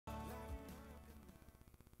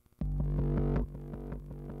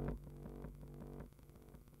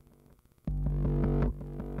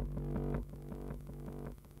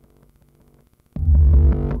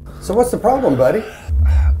So what's the problem, buddy?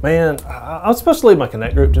 Man, I'm supposed to lead my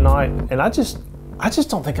Connect group tonight, and I just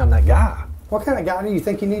don't think I'm that guy. What kind of guy do you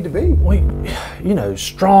think you need to be? Well, you know,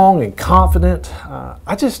 strong and confident.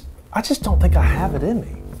 I just don't think I have it in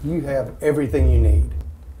me. You have everything you need.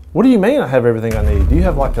 What do you mean I have everything I need? Do you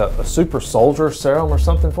have like a super soldier serum or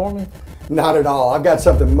something for me? Not at all. I've got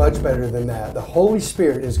something much better than that. The Holy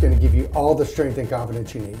Spirit is going to give you all the strength and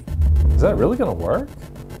confidence you need. Is that really going to work?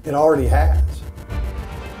 It already has.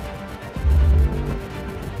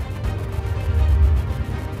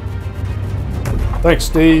 Thanks,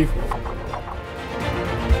 Steve.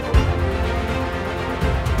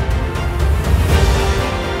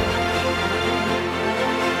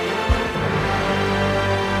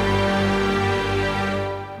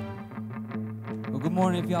 Good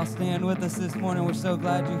morning. If y'all stand with us this morning, we're so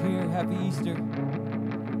glad you're here. Happy Easter.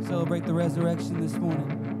 Celebrate the resurrection this morning.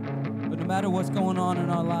 But no matter what's going on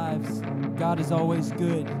in our lives, God is always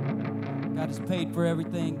good. God has paid for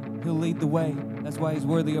everything. He'll lead the way. That's why he's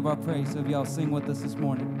worthy of our praise. So if y'all sing with us this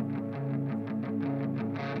morning.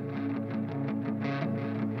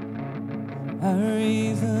 I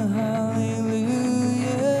raise a hallelujah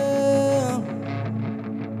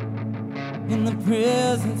in the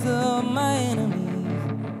presence of my enemies.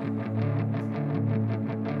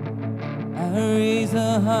 I raise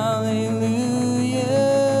a hallelujah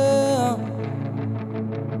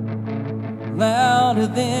louder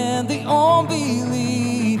than the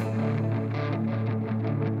unbelief.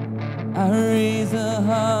 I raise a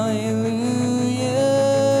hallelujah.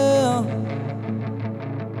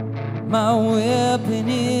 My weapon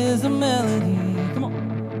is a melody. Come on.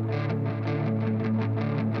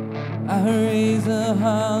 I raise a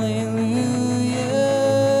hallelujah.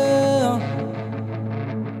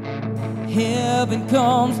 Heaven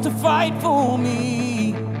comes to fight for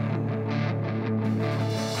me.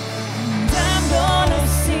 And I'm gonna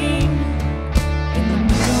sing in the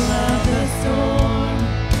middle of the storm.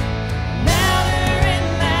 Louder and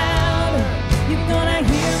louder, you're gonna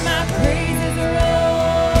hear my praises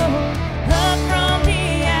roll. Up from the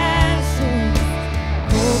ashes,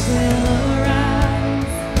 hope will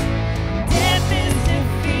arise. Death is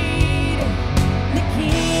defeated, the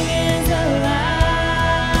King is alive.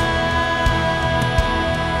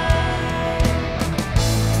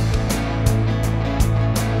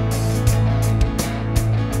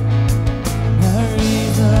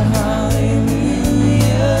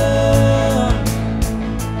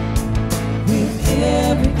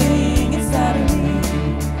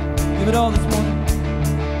 Give it all this morning.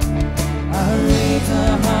 I raise a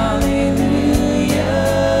hallelujah.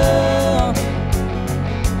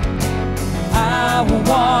 I will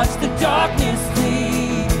watch the darkness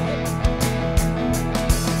flee.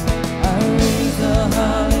 I raise a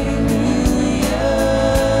hallelujah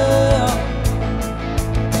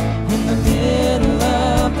in the middle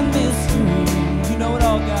of the mystery. You know it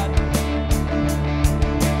all, God.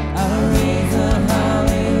 I raise a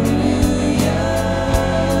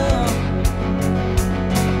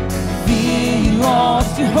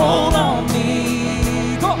lost your hold on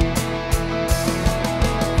me. Go.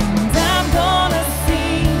 And I'm gonna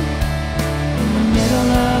sing in the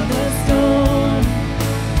middle of the storm.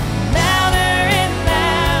 Louder and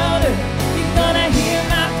louder, you're gonna hear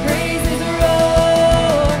my praises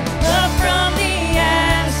roar. Up from the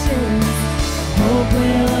ashes, hope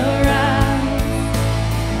will arise.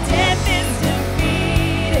 Death is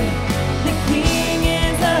defeated, the King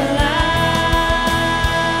is alive.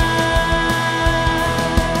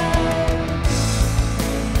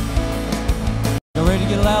 Ready to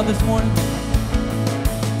get loud this morning?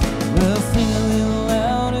 We'll sing a little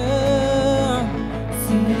louder.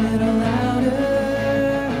 Sing a little louder.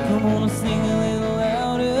 Come on and sing a little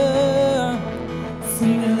louder.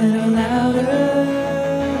 Sing a little louder.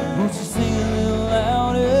 Won't you sing a little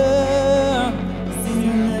louder? Sing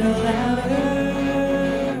a little louder.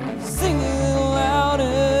 Sing a little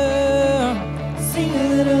louder. Sing a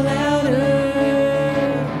little louder.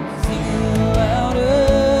 Sing a little louder.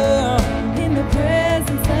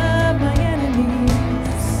 Presence of my enemies.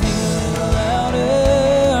 Sing a little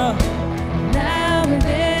louder. Louder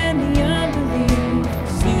than the unbelief.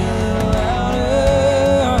 Sing a little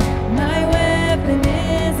louder. My weapon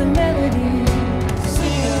is a melody.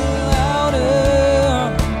 Sing a little louder.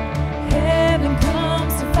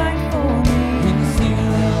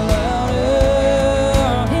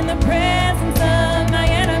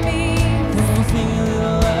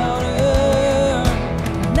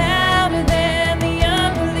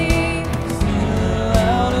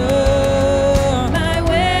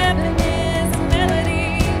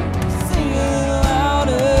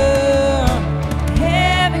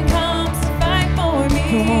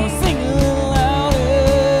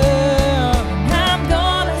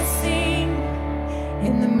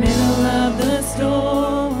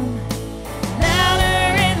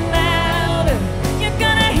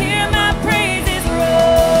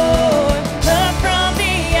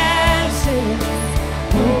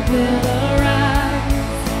 will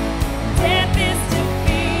arise. Death is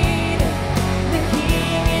defeated, the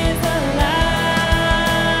King is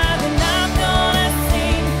alive, and I'm gonna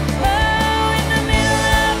sing, oh, in the middle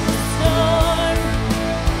of the storm,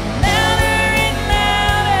 louder and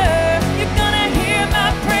louder, you're gonna hear my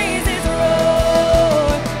praises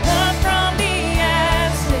roar. Up from the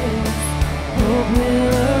ashes, hope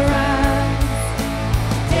will arise.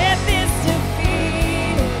 Death is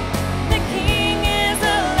defeated, the King is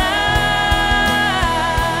alive.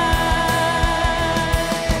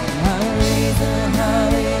 I raise a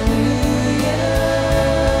hallelujah.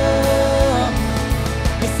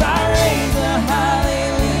 Yes, I raise a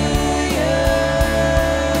hallelujah.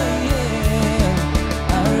 Yeah.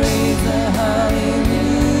 I raise a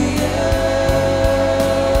hallelujah.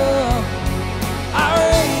 I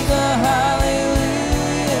raise a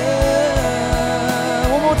hallelujah.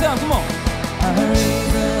 One more time, come on. I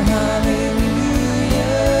raise a hallelujah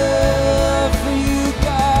for you,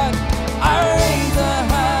 God. I raise a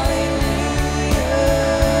hallelujah.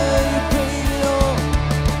 You praise it all.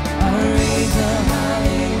 I raise a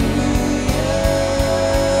hallelujah.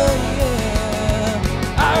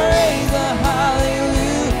 Yeah. I raise a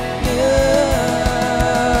hallelujah.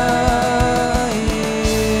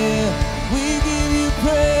 Yeah. We give you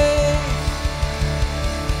praise.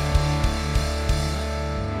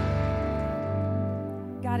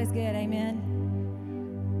 God is good, amen.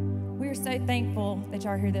 We're so thankful that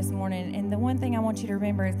y'all are here this morning. And the one thing I want you to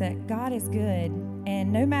remember is that God is good.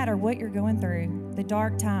 And no matter what you're going through, the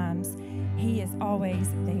dark times, He is always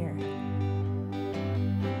there.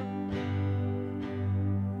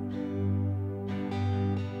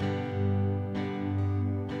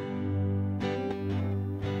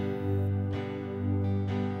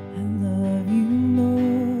 I love you,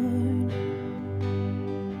 Lord.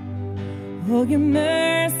 Oh, your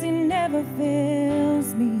mercy never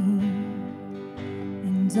fails me.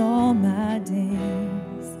 And all my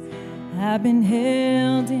days I've been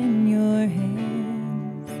held in your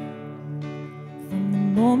hands. From the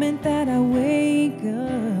moment that I wake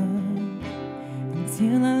up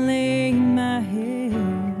until I lay my head,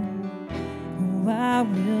 oh, I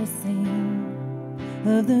will sing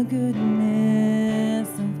of the goodness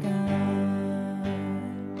of God.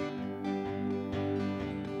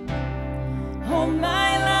 All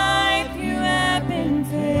my life you have been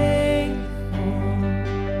faithful.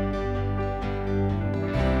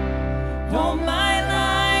 All my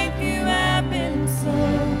life you have been so,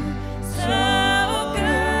 so good.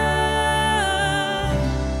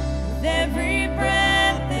 With every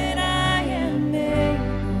breath that I am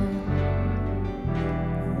able,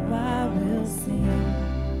 oh, I will sing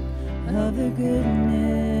of the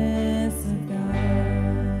goodness of God.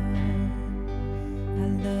 I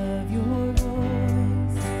love your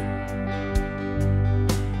voice.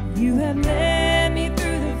 You have led me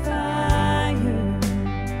through the fire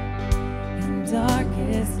in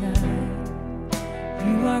darkest night.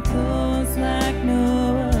 You are close like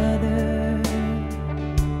no other.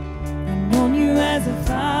 I've known you as a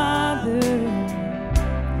father.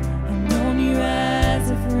 I've known you as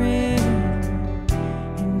a friend.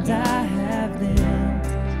 And I have lived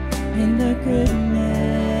in the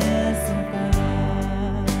goodness of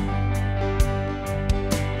God.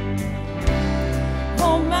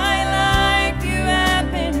 All my life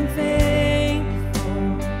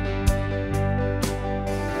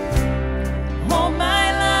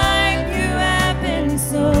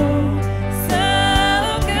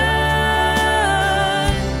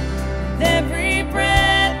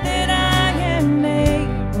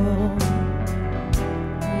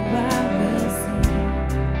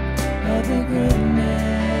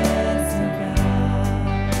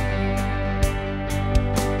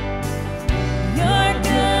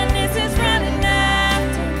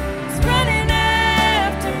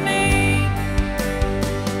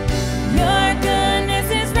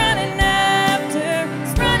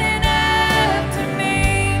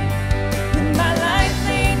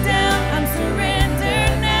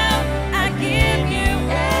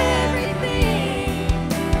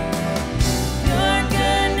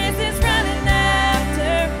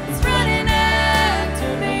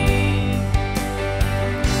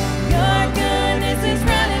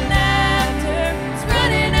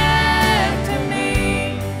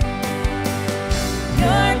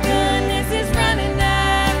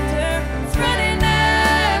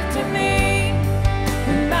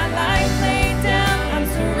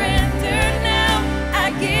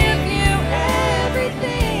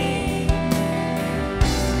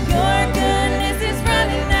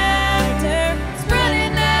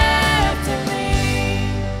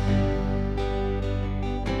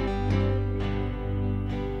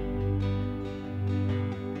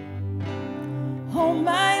All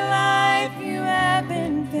my life you have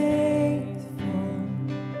been faithful.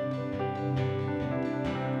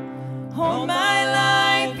 All my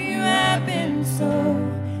life you have been so,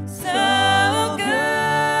 so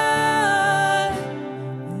good.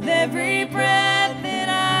 With every breath that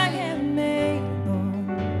I am able,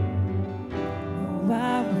 oh,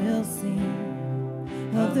 I will sing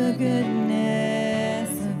of the goodness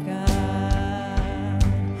of God.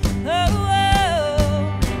 Oh,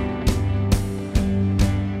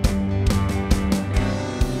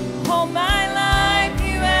 all my life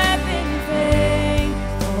you have been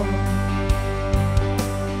faithful.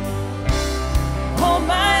 All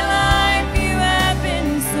my life you have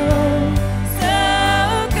been so, so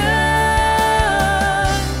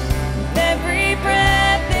good. With every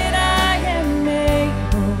breath that I am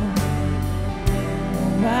able,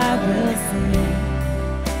 oh, I will sing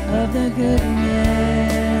of the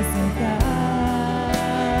goodness of God.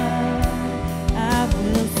 I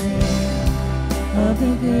will sing of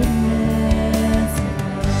the goodness of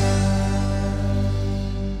God.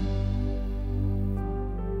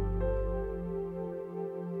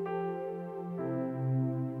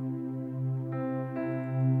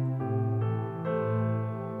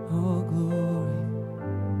 Oh, glory.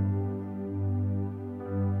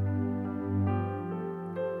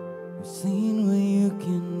 We've seen what you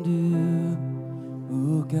can do,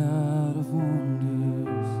 oh God of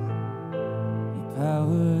wonders. Your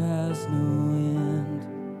power has no end.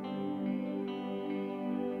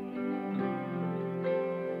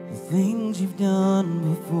 The things you've done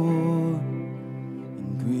before,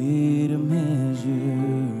 in greater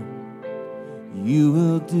measure, you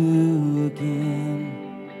will do again.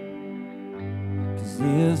 'Cause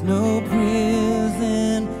there's no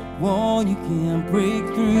prison wall you can't break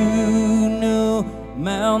through, no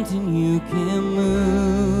mountain you can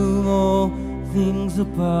move. All things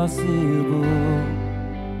are possible.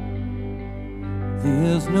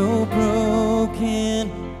 There's no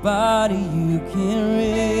broken body you can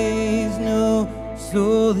raise, no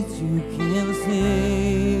soul that you can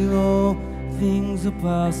save. All things are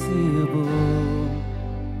possible.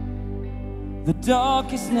 The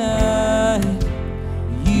darkest night,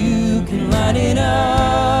 you can light it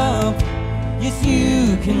up. Yes,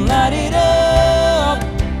 you can light it up.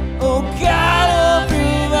 Oh, God of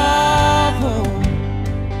revival,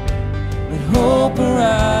 let hope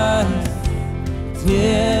arise.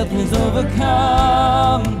 Death is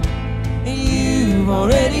overcome, and you've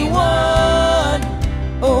already won.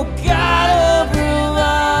 Oh, God of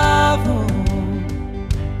revival,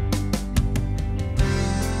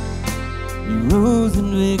 you rose in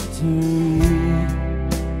victory,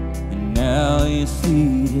 and now you're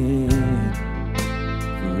seated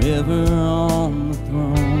forever on the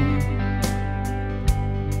throne.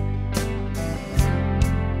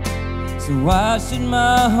 So why should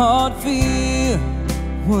my heart fear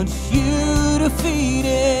what you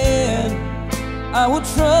defeated? I will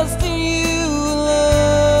trust in you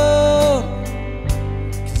alone.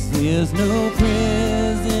 'Cause there's no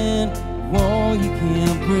prison wall you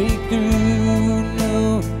can't break through, no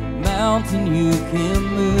mountain you can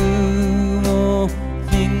move. All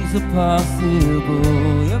things are possible.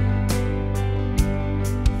 Yep.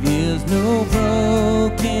 There's no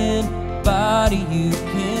broken body you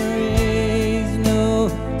can raise, no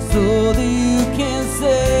soul that you can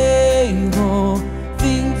save. All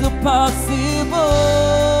things are possible.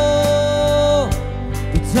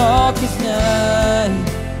 The darkest night,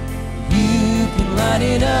 you can light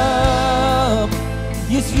it up.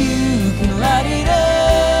 Yes, you can light it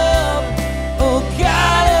up. Oh,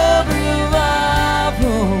 God of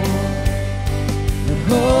revival, let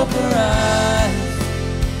hope arise.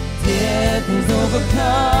 Death is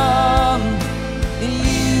overcome, and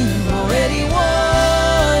you've already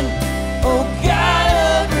won. Oh, God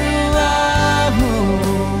of revival,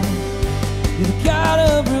 you're the God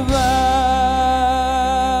of revival.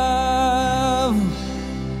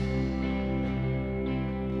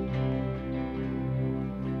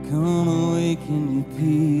 Come awaken your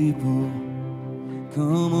people,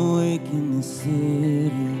 come awaken the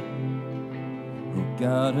city. Oh,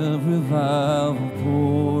 God of revival,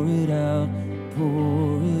 pour it out,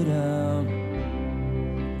 pour it out.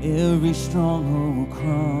 Every stronghold will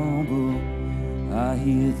crumble. I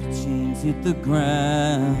hear the chains hit the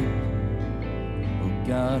ground. Oh,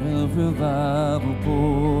 God of revival,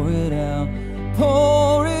 pour it out,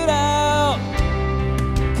 pour it out.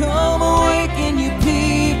 Come awaken your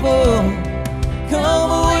people, come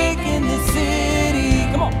awaken the city.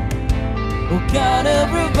 Come on. Oh, God of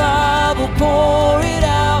revival, pour it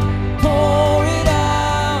out, pour it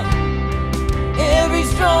out. Every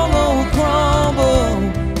stronghold will crumble.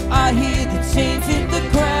 I hear the chains hit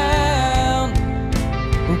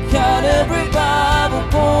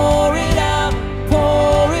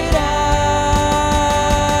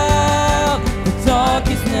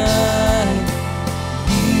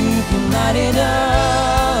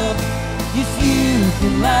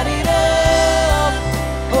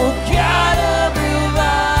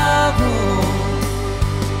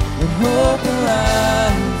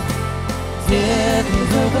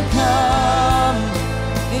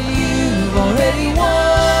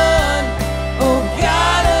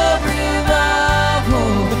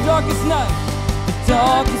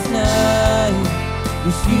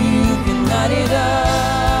light it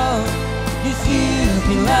up. Yes, you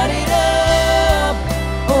can light it up.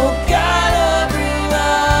 Oh God of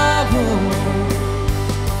revival,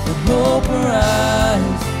 with hope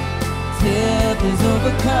arise, death is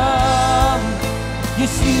overcome.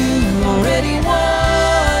 Yes, you already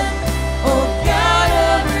won. Oh God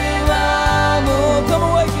of revival, come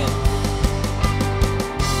awaken.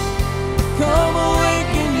 Come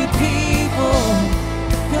awaken your people.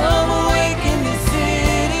 Come awaken the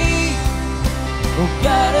city. Oh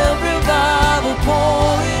God of revival,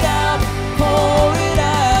 pour it out, pour it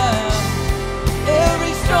out.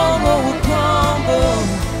 Every stronghold will crumble.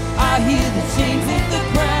 I hear the chains hit the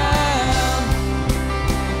ground.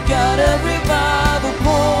 Oh God of revival,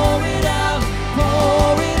 pour it out,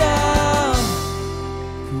 pour it out.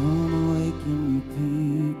 Come awaken your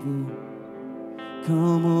people.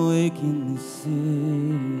 Come awaken the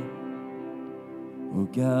city. Oh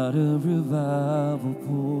God of revival,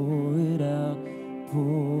 pour it out,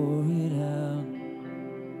 pour it out.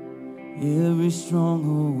 Every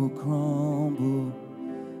stronghold will crumble.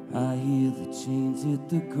 I hear the chains hit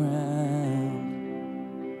the ground.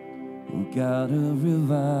 Oh God of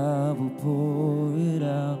revival, pour it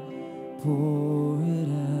out, pour it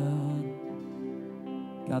out.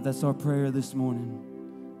 God, that's our prayer this morning.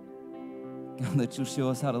 God, that you'll show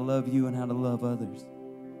us how to love you and how to love others.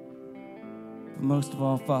 But most of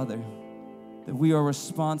all, Father, that we are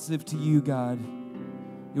responsive to you, God.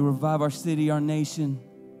 You'll revive our city, our nation.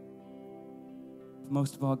 But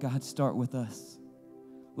most of all, God, start with us.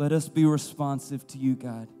 Let us be responsive to you,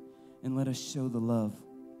 God, and let us show the love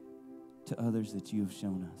to others that you have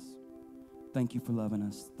shown us. Thank you for loving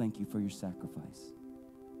us. Thank you for your sacrifice.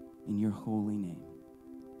 In your holy name,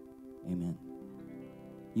 amen.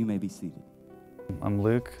 You may be seated. I'm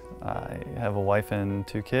Luke. I have a wife and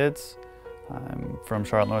 2 kids. I'm from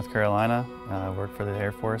Charlotte, North Carolina. I work for the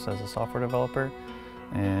Air Force as a software developer,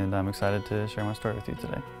 and I'm excited to share my story with you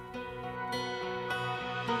today.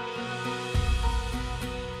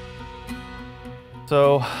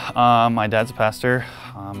 So, my dad's a pastor.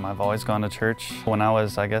 I've always gone to church. When I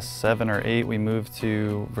was, I guess, 7 or 8, we moved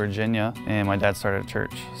to Virginia, and my dad started a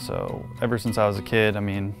church. So ever since I was a kid, I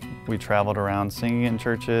mean, we traveled around singing in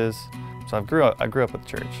churches. So I grew up with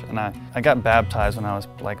church, and I got baptized when I was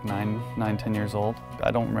like 9, 10 years old.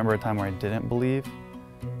 I don't remember a time where I didn't believe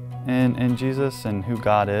in Jesus and who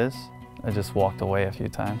God is. I just walked away a few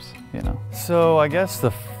times, you know. So I guess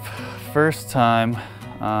the first time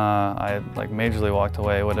I like majorly walked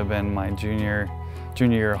away would have been my junior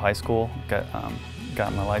year of high school.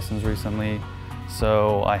 Got my license recently,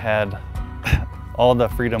 so I had all the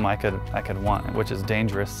freedom I could want, which is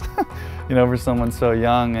dangerous, you know, for someone so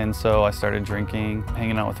young. And so I started drinking,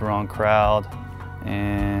 hanging out with the wrong crowd,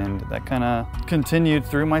 and that kind of continued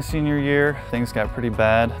through my senior year. Things got pretty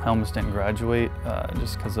bad. I almost didn't graduate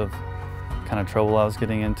just because of kind of trouble I was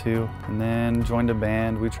getting into. And then joined a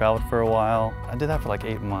band. We traveled for a while. I did that for like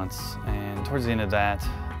 8 months, and towards the end of that,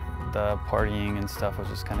 the partying and stuff was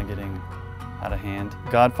just kind of getting out of hand.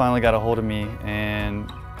 God finally got a hold of me,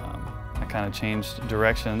 and I kind of changed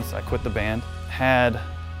directions. I quit the band. Had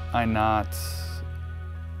I not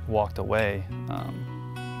walked away,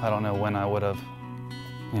 I don't know when I would have,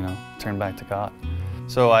 you know, turned back to God.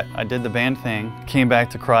 So I did the band thing, came back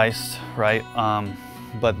to Christ, right?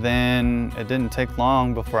 But then it didn't take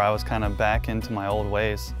long before I was kind of back into my old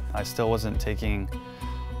ways. I still wasn't taking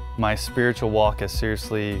my spiritual walk as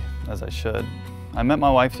seriously as I should. I met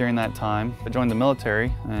my wife during that time. I joined the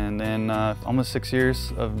military, and then almost 6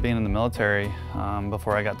 years of being in the military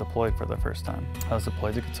before I got deployed for the first time. I was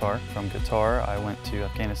deployed to Qatar. From Qatar, I went to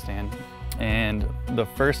Afghanistan. And the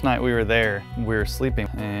first night we were there, we were sleeping,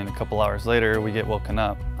 and a couple hours later, we get woken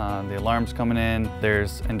up. The alarm's coming in.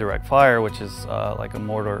 There's indirect fire, which is like a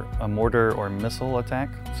mortar or missile attack.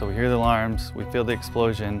 So we hear the alarms, we feel the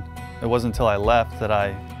explosion. It wasn't until I left that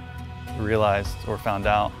I realized or found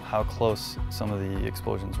out how close some of the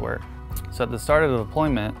explosions were. So at the start of the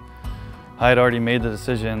deployment, I had already made the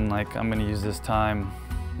decision, like, I'm gonna use this time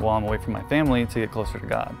while I'm away from my family to get closer to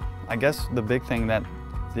God. I guess the big thing that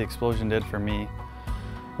the explosion did for me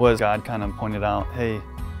was God kind of pointed out, hey,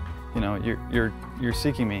 you know, you're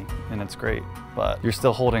seeking me, and it's great, but you're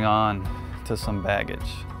still holding on to some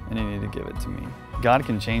baggage, and you need to give it to me. God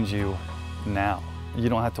can change you now. You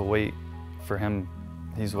don't have to wait for him.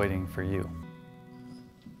 He's waiting for you.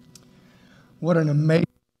 What an amazing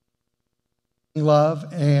love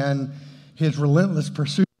and his relentless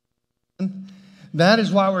pursuit. That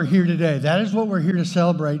is why we're here today. That is what we're here to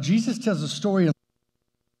celebrate. Jesus tells a story. He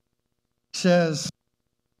says,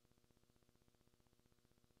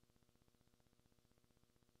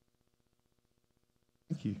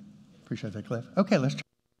 thank you. Appreciate that, Cliff. Okay, let's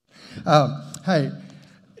try. Hey,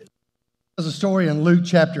 there's a story in Luke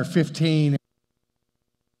chapter 15.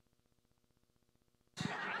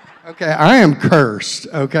 Okay, I am cursed,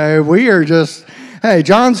 okay? We are just, hey,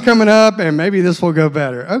 John's coming up, and maybe this will go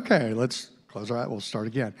better. Okay, let's close our eyes. We'll start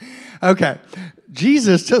again. Okay,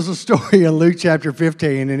 Jesus tells a story in Luke chapter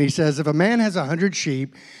 15, and he says, if a man has 100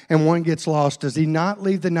 sheep and one gets lost, does he not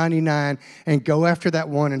leave the 99 and go after that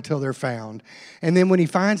one until they're found? And then when he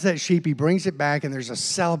finds that sheep, he brings it back, and there's a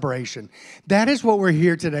celebration. That is what we're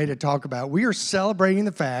here today to talk about. We are celebrating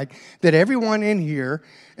the fact that everyone in here,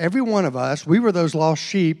 every one of us, we were those lost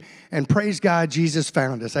sheep, and praise God, Jesus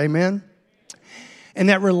found us. Amen? And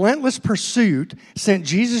that relentless pursuit sent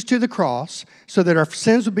Jesus to the cross so that our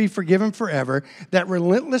sins would be forgiven forever. That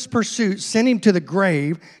relentless pursuit sent him to the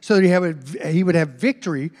grave so that he would have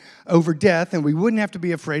victory over death and we wouldn't have to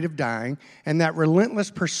be afraid of dying. And that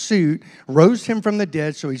relentless pursuit rose him from the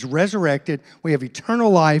dead so he's resurrected. We have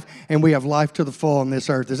eternal life and we have life to the full on this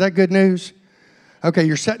earth. Is that good news? Okay,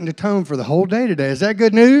 you're setting the tone for the whole day today. Is that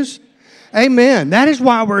good news? Amen. That is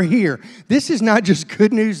why we're here. This is not just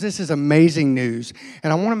good news. This is amazing news.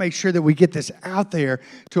 And I want to make sure that we get this out there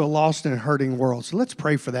to a lost and hurting world. So let's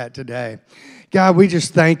pray for that today. God, we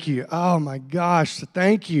just thank you. Oh, my gosh.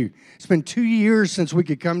 Thank you. It's been 2 years since we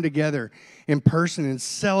could come together in person and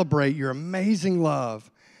celebrate your amazing love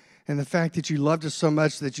and the fact that you loved us so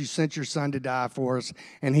much that you sent your son to die for us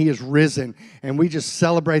and he is risen. And we just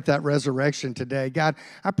celebrate that resurrection today. God,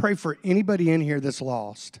 I pray for anybody in here that's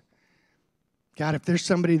lost. God, if there's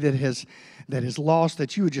somebody that is lost,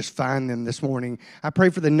 that you would just find them this morning. I pray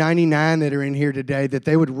for the 99 that are in here today, that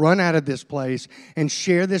they would run out of this place and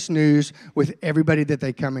share this news with everybody that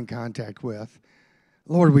they come in contact with.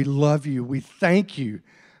 Lord, we love you. We thank you.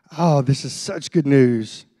 Oh, this is such good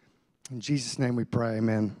news. In Jesus' name we pray,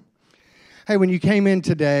 amen. Hey, when you came in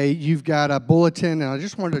today, you've got a bulletin, and I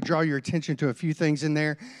just wanted to draw your attention to a few things in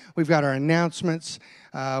there. We've got our announcements.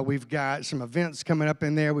 We've got some events coming up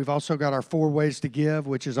in there. We've also got our 4 ways to give,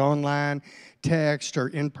 which is online, text, or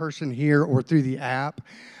in person here, or through the app.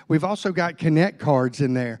 We've also got Connect cards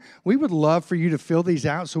in there. We would love for you to fill these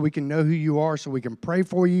out so we can know who you are, so we can pray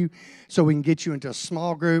for you, so we can get you into a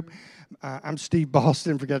small group. I'm Steve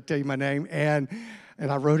Boston, forgot to tell you my name, and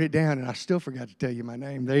I wrote it down, and I still forgot to tell you my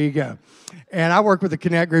name. There you go. And I work with the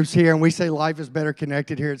Connect groups here, and we say life is better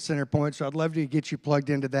connected here at Centerpoint, so I'd love to get you plugged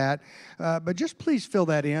into that. But just please fill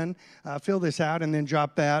that in, fill this out, and then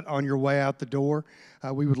drop that on your way out the door.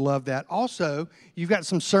 We would love that. Also, you've got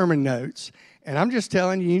some sermon notes, and I'm just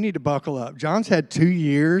telling you, you need to buckle up. John's had 2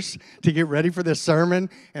 years to get ready for this sermon,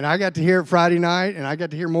 and I got to hear it Friday night, and I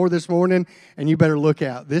got to hear more this morning, and you better look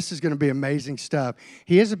out. This is going to be amazing stuff.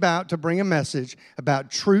 He is about to bring a message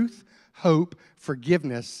about truth, hope,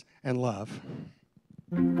 forgiveness, and love.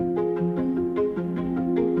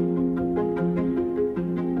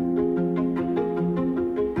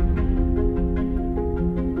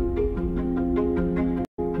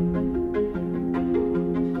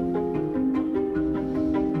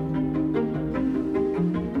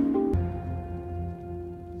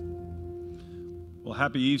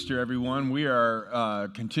 Happy Easter, everyone. We are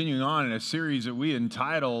continuing on in a series that we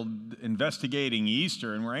entitled Investigating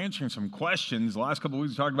Easter, and we're answering some questions. The last couple of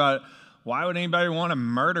weeks we talked about why would anybody want to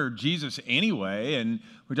murder Jesus anyway, and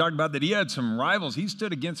we talked about that he had some rivals. He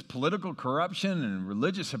stood against political corruption and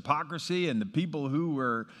religious hypocrisy, and the people who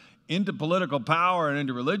were into political power and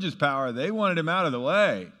into religious power, they wanted him out of the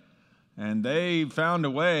way, and they found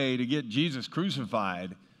a way to get Jesus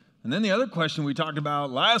crucified. And then the other question we talked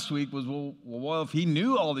about last week was, well, if he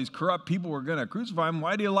knew all these corrupt people were going to crucify him,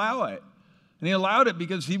 why did he allow it? And he allowed it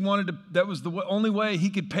because he wanted to, that was the only way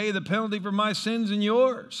he could pay the penalty for my sins and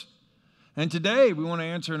yours. And today we want to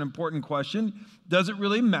answer an important question. Does it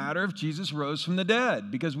really matter if Jesus rose from the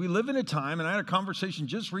dead? Because we live in a time, and I had a conversation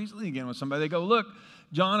just recently again with somebody. They go, look,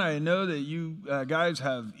 John, I know that you guys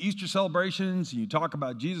have Easter celebrations. You talk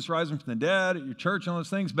about Jesus rising from the dead at your church and all those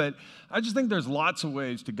things, but I just think there's lots of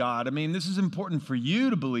ways to God. I mean, this is important for you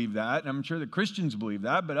to believe that, and I'm sure that Christians believe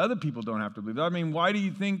that, but other people don't have to believe that. I mean, why do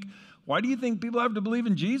you think people have to believe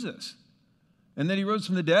in Jesus? And that he rose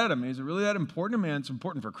from the dead. I mean, is it really that important? I mean, it's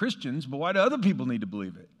important for Christians, but why do other people need to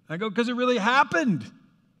believe it? I go, because it really happened.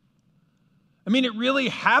 I mean, it really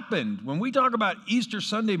happened. When we talk about Easter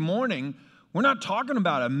Sunday morning, we're not talking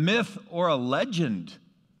about a myth or a legend.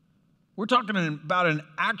 We're talking about an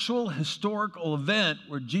actual historical event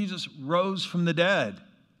where Jesus rose from the dead.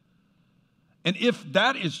 And if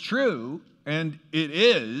that is true, and it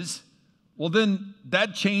is, well, then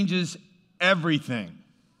that changes everything.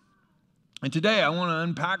 And today I want to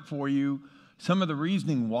unpack for you some of the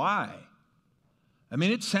reasoning why. I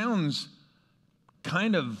mean, it sounds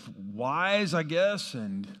kind of wise, I guess,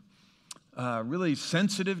 and really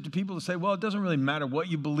sensitive to people to say, well, it doesn't really matter what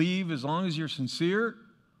you believe as long as you're sincere.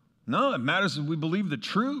 No, it matters that we believe the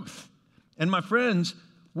truth. And my friends,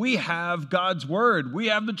 we have God's word. We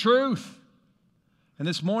have the truth. And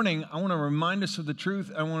this morning, I want to remind us of the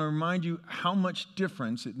truth. I want to remind you how much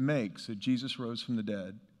difference it makes that Jesus rose from the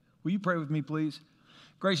dead. Will you pray with me, please?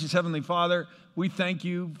 Gracious Heavenly Father, we thank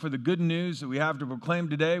you for the good news that we have to proclaim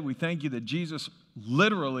today. We thank you that Jesus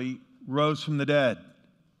literally rose from the dead.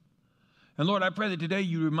 And Lord, I pray that today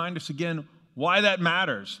you remind us again why that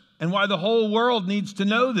matters and why the whole world needs to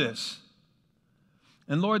know this.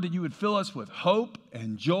 And Lord, that you would fill us with hope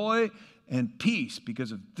and joy and peace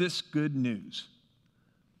because of this good news.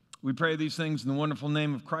 We pray these things in the wonderful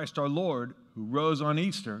name of Christ our Lord, who rose on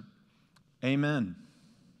Easter. Amen.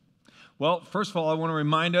 Well, first of all, I want to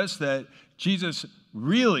remind us that Jesus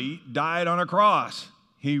really died on a cross.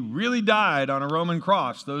 He really died on a Roman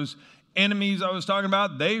cross. Those enemies I was talking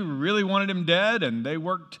about, they really wanted him dead, and they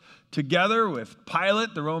worked together with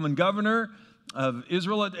Pilate, the Roman governor of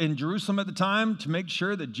Israel in Jerusalem at the time, to make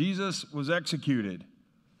sure that Jesus was executed.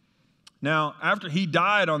 Now, after he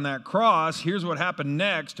died on that cross, here's what happened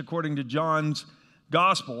next, according to John's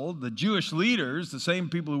gospel. The Jewish leaders, the same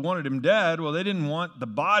people who wanted him dead, well, they didn't want the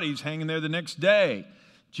bodies hanging there the next day.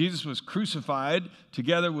 Jesus was crucified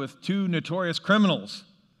together with two notorious criminals.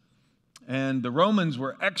 And the Romans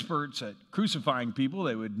were experts at crucifying people.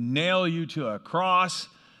 They would nail you to a cross.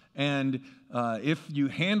 And if you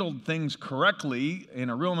handled things correctly in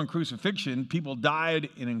a Roman crucifixion, people died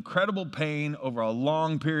in incredible pain over a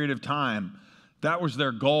long period of time. That was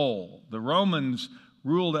their goal. The Romans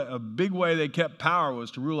ruled, a big way they kept power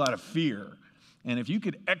was to rule out of fear. And if you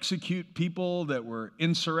could execute people that were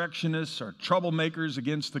insurrectionists or troublemakers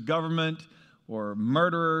against the government or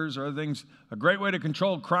murderers or other things, a great way to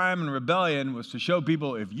control crime and rebellion was to show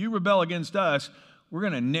people, if you rebel against us, we're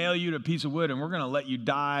going to nail you to a piece of wood and we're going to let you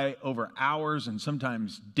die over hours and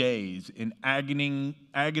sometimes days in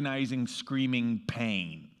agonizing, screaming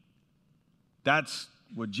pain. That's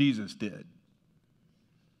what Jesus did.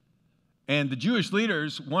 And the Jewish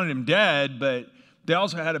leaders wanted him dead, but they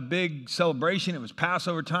also had a big celebration. It was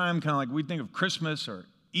Passover time, kind of like we think of Christmas or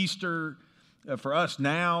Easter for us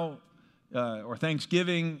now, or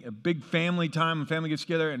Thanksgiving, a big family time when family gets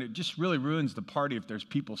together, and it just really ruins the party if there's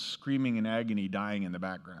people screaming in agony, dying in the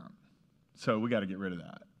background. So we got to get rid of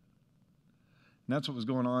that. And that's what was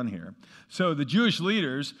going on here. So the Jewish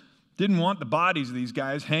leaders didn't want the bodies of these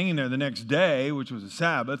guys hanging there the next day, which was a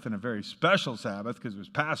Sabbath, and a very special Sabbath because it was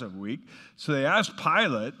Passover week. So they asked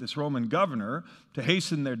Pilate, this Roman governor, to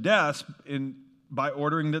hasten their deaths by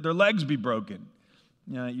ordering that their legs be broken.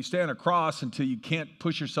 You stay on a cross until you can't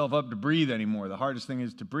push yourself up to breathe anymore. The hardest thing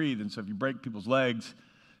is to breathe, and so if you break people's legs,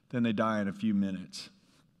 then they die in a few minutes.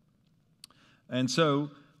 And so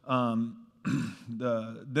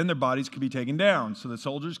then their bodies could be taken down. So the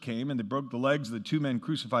soldiers came and they broke the legs of the two men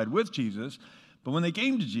crucified with Jesus. But when they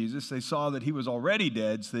came to Jesus, they saw that he was already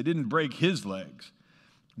dead, so they didn't break his legs.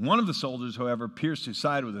 One of the soldiers, however, pierced his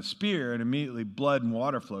side with a spear, and immediately blood and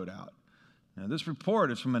water flowed out. Now, this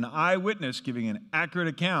report is from an eyewitness giving an accurate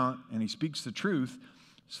account, and he speaks the truth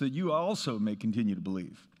so that you also may continue to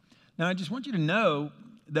believe. Now, I just want you to know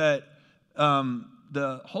that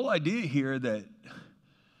the whole idea here that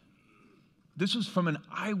this was from an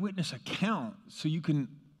eyewitness account, so you can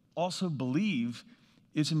also believe,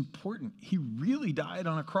 is important. He really died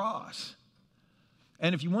on a cross.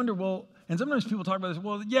 And if you wonder, well, and sometimes people talk about this,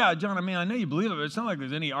 well, yeah, John, I mean, I know you believe it, but it's not like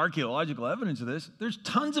there's any archaeological evidence of this. There's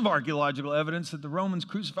tons of archaeological evidence that the Romans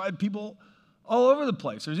crucified people all over the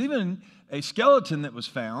place. There's even a skeleton that was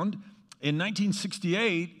found in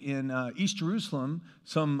 1968 in East Jerusalem.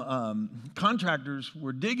 Some contractors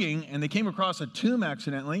were digging, and they came across a tomb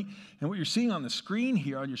accidentally. And what you're seeing on the screen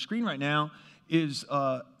here, on your screen right now, is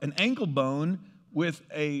an ankle bone with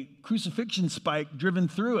a crucifixion spike driven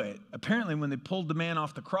through it. Apparently, when they pulled the man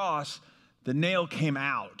off the cross, the nail came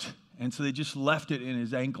out, and so they just left it in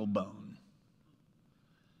his ankle bone.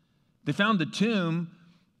 They found the tomb.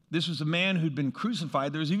 This was a man who'd been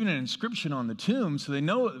crucified. There was even an inscription on the tomb, so they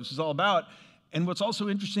know what this is all about. And what's also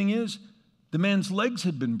interesting is the man's legs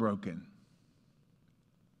had been broken.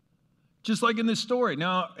 Just like in this story.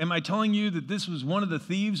 Now, am I telling you that this was one of the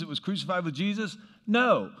thieves that was crucified with Jesus?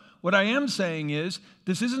 No. What I am saying is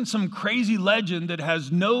this isn't some crazy legend that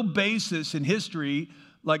has no basis in history,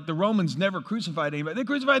 like the Romans never crucified anybody. They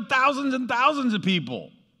crucified thousands and thousands of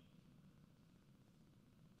people.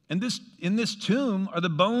 And in this tomb are the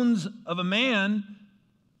bones of a man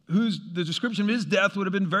whose the description of his death would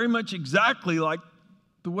have been very much exactly like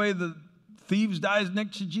the way the thieves dies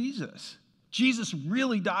next to Jesus. Jesus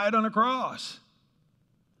really died on a cross.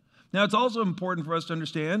 Now, it's also important for us to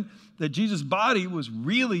understand that Jesus' body was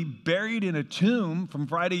really buried in a tomb from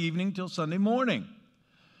Friday evening till Sunday morning.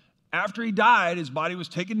 After he died, his body was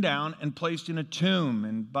taken down and placed in a tomb.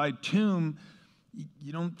 And by tomb,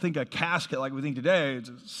 you don't think a casket like we think today. It's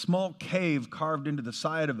a small cave carved into the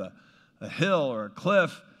side of a hill or a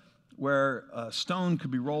cliff where a stone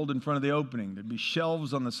could be rolled in front of the opening. There'd be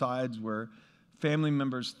shelves on the sides where family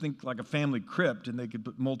members think like a family crypt, and they could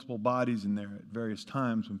put multiple bodies in there at various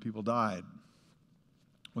times when people died.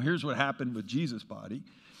 Well, here's what happened with Jesus' body.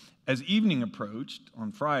 As evening approached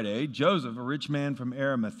on Friday, Joseph, a rich man from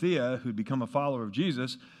Arimathea who'd become a follower of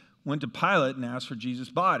Jesus, went to Pilate and asked for Jesus'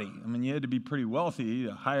 body. I mean, you had to be pretty wealthy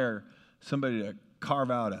to hire somebody to carve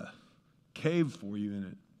out a cave for you in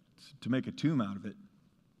it, to make a tomb out of it.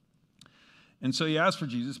 And so he asked for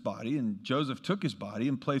Jesus' body, and Joseph took his body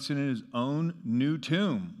and placed it in his own new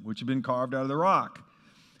tomb, which had been carved out of the rock.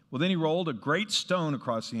 Well, then he rolled a great stone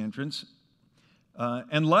across the entrance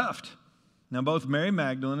and left. Now, both Mary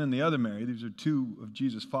Magdalene and the other Mary, these are two of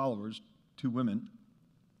Jesus' followers, two women,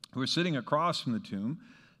 who were sitting across from the tomb,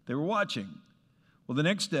 they were watching. Well, the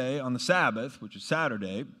next day, on the Sabbath, which is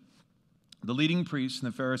Saturday, the leading priests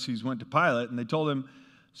and the Pharisees went to Pilate, and they told him,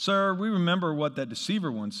 "Sir, we remember what that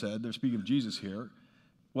deceiver once said," they're speaking of Jesus here,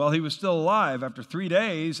 "while he was still alive, after 3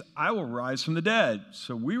 days, I will rise from the dead.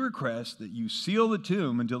 So we request that you seal the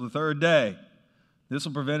tomb until the third day. This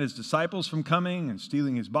will prevent his disciples from coming and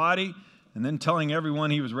stealing his body and then telling everyone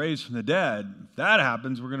he was raised from the dead. If that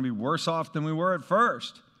happens, we're going to be worse off than we were at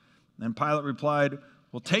first." And Pilate replied,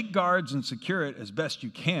 "Well, take guards and secure it as best you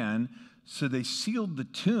can." So they sealed the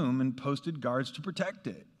tomb and posted guards to protect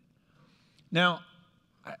it. Now,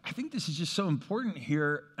 I think this is just so important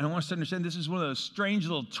here, and I want us to understand this is one of those strange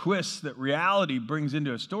little twists that reality brings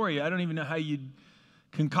into a story. I don't even know how you'd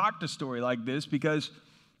concoct a story like this, because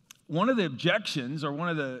one of the objections, or one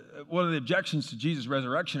of the objections to Jesus'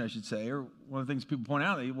 resurrection, I should say, or one of the things people point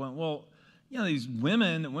out, they went, well, you know, these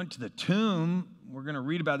women that went to the tomb, we're going to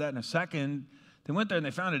read about that in a second, they went there and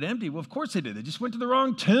they found it empty. Well, of course they did. They just went to the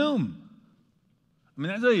wrong tomb. I mean,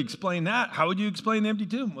 that's how you explain that. How would you explain the empty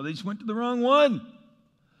tomb? Well, they just went to the wrong one.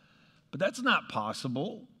 But that's not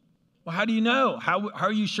possible. Well, how do you know? How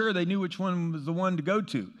are you sure they knew which one was the one to go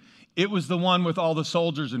to? It was the one with all the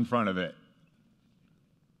soldiers in front of it.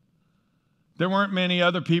 There weren't many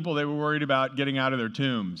other people they were worried about getting out of their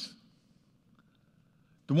tombs.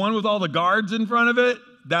 The one with all the guards in front of it,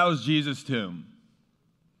 that was Jesus' tomb.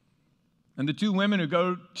 And the two women who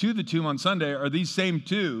go to the tomb on Sunday are these same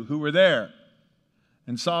two who were there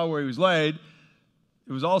and saw where he was laid.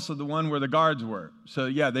 It was also the one where the guards were. So,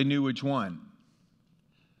 yeah, they knew which one.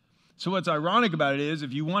 So what's ironic about it is,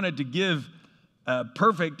 if you wanted to give a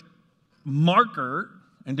perfect marker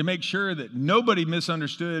and to make sure that nobody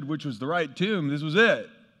misunderstood which was the right tomb, this was it.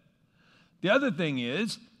 The other thing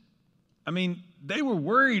is, I mean, they were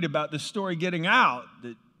worried about this story getting out,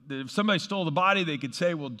 that if somebody stole the body, they could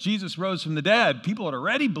say, well, Jesus rose from the dead. People had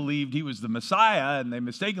already believed he was the Messiah, and they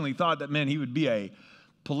mistakenly thought that meant he would be a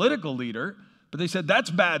political leader. But they said, that's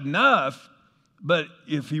bad enough, but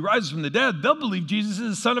if he rises from the dead, they'll believe Jesus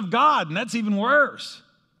is the Son of God, and that's even worse.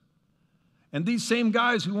 And these same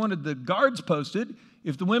guys who wanted the guards posted,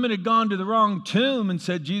 if the women had gone to the wrong tomb and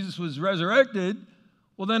said Jesus was resurrected,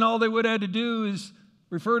 well, then all they would have had to do is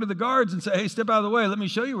refer to the guards and say, hey, step out of the way, let me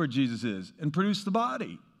show you where Jesus is, and produce the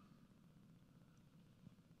body.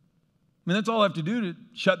 I mean, that's all I have to do to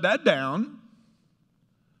shut that down.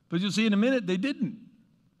 But you'll see in a minute, they didn't.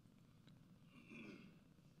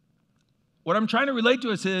 What I'm trying to relate to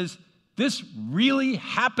us is, this really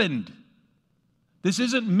happened. This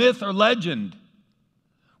isn't myth or legend.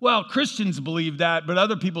 Well, Christians believe that, but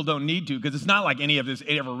other people don't need to, because it's not like any of this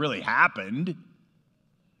ever really happened.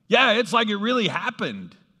 Yeah, it's like it really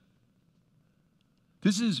happened.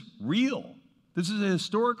 This is real. This is a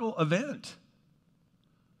historical event.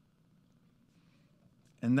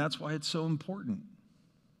 And that's why it's so important.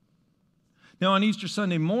 Now, on Easter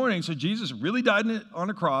Sunday morning, so Jesus really died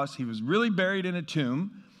on a cross. He was really buried in a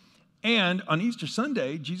tomb. And on Easter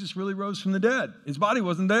Sunday, Jesus really rose from the dead. His body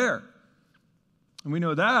wasn't there. And we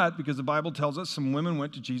know that because the Bible tells us some women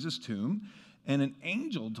went to Jesus' tomb, and an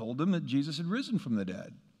angel told them that Jesus had risen from the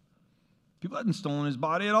dead. People hadn't stolen his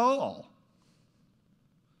body at all.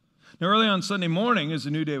 Now, early on Sunday morning, as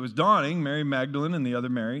the new day was dawning, Mary Magdalene and the other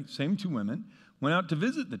Mary, same two women, went out to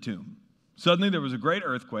visit the tomb. Suddenly there was a great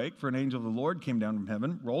earthquake, for an angel of the Lord came down from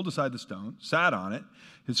heaven, rolled aside the stone, sat on it.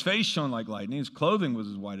 His face shone like lightning, his clothing was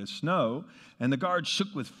as white as snow, and the guards shook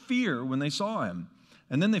with fear when they saw him.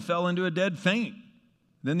 And then they fell into a dead faint.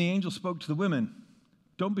 Then the angel spoke to the women.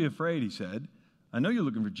 Don't be afraid, he said. I know you're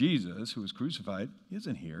looking for Jesus, who was crucified. He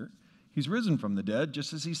isn't here. He's risen from the dead,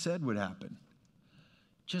 just as he said would happen.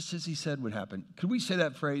 Just as he said would happen. Could we say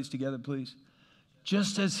that phrase together, please?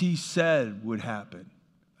 Just as he said would happen.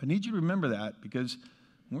 I need you to remember that, because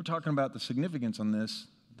when we're talking about the significance on this,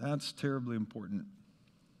 that's terribly important.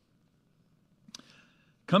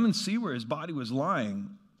 Come and see where his body was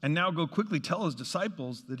lying, and now go quickly tell his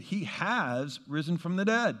disciples that he has risen from the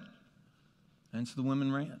dead. And so the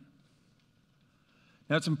women ran.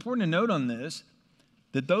 Now it's important to note on this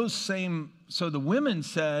that so the women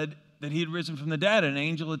said that he had risen from the dead, and an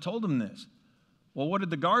angel had told them this. Well, what did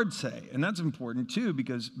the guards say? And that's important too,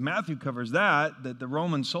 because Matthew covers that the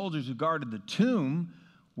Roman soldiers who guarded the tomb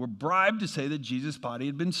were bribed to say that Jesus' body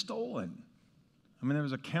had been stolen. I mean, there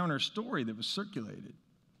was a counter story that was circulated.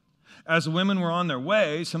 As the women were on their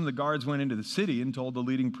way, some of the guards went into the city and told the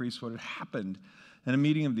leading priests what had happened. And a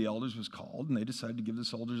meeting of the elders was called, and they decided to give the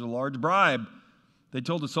soldiers a large bribe. They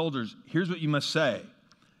told the soldiers, here's what you must say.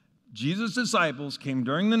 Jesus' disciples came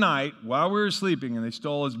during the night while we were sleeping, and they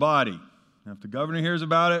stole his body. Now, if the governor hears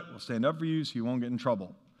about it, we'll stand up for you so you won't get in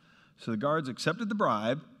trouble. So the guards accepted the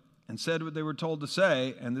bribe and said what they were told to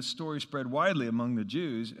say, and this story spread widely among the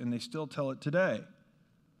Jews, and they still tell it today.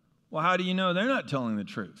 Well, how do you know they're not telling the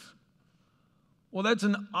truth? Well, that's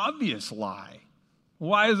an obvious lie.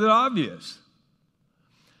 Why is it obvious?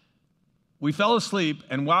 We fell asleep,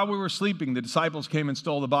 and while we were sleeping, the disciples came and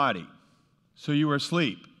stole the body. So you were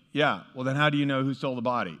asleep. Yeah, well then how do you know who stole the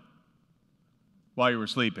body? While you were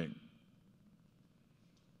sleeping.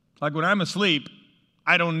 Like when I'm asleep,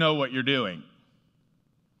 I don't know what you're doing.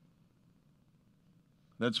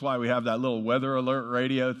 That's why we have that little weather alert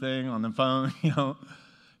radio thing on the phone,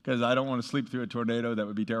 because I don't want to sleep through a tornado. That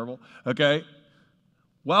would be terrible. Okay?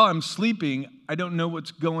 While I'm sleeping, I don't know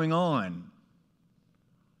what's going on.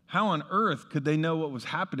 How on earth could they know what was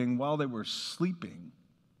happening while they were sleeping?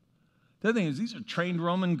 The other thing is, these are trained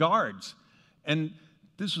Roman guards. And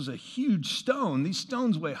this was a huge stone. These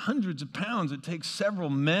stones weigh hundreds of pounds. It takes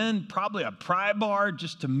several men, probably a pry bar,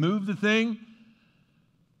 just to move the thing.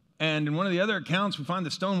 And in one of the other accounts, we find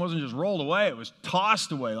the stone wasn't just rolled away. It was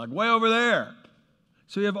tossed away, like way over there.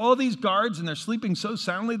 So you have all these guards, and they're sleeping so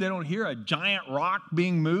soundly they don't hear a giant rock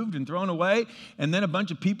being moved and thrown away, and then a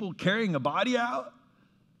bunch of people carrying a body out.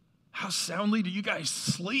 How soundly do you guys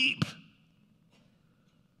sleep?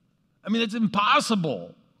 I mean, it's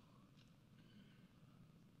impossible.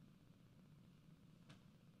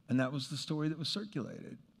 And that was the story that was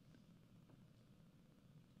circulated.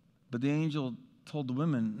 But the angel told the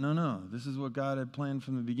women, no, this is what God had planned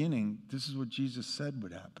from the beginning. This is what Jesus said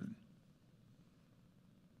would happen.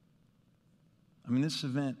 I mean, this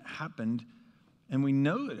event happened, and we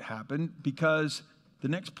know it happened because the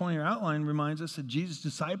next point in your outline reminds us that Jesus'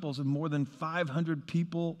 disciples and more than 500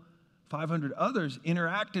 people, 500 others,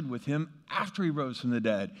 interacted with him after he rose from the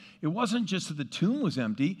dead. It wasn't just that the tomb was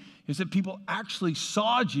empty. It's that people actually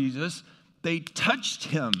saw Jesus. They touched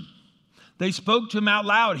him. They spoke to him out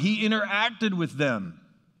loud. He interacted with them.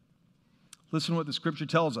 Listen to what the scripture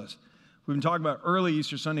tells us. We've been talking about early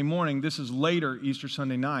Easter Sunday morning. This is later Easter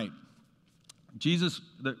Sunday night.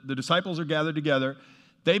 The disciples are gathered together.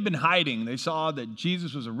 They've been hiding. They saw that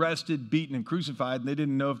Jesus was arrested, beaten, and crucified, and they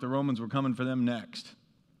didn't know if the Romans were coming for them next.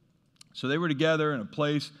 So they were together in a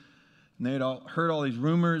place, and they had heard all these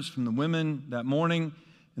rumors from the women that morning,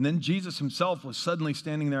 and then Jesus himself was suddenly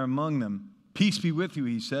standing there among them. Peace be with you,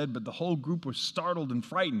 he said, but the whole group was startled and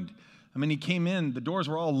frightened. I mean, he came in, the doors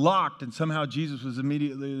were all locked, and somehow Jesus was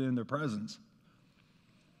immediately in their presence.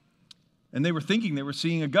 And they were thinking they were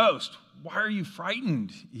seeing a ghost. Why are you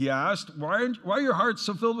frightened? He asked. Why are your hearts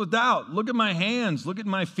so filled with doubt? Look at my hands. Look at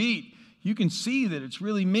my feet. You can see that it's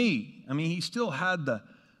really me. I mean, he still had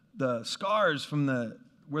the scars from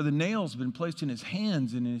where the nails had been placed in his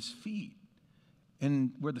hands and in his feet,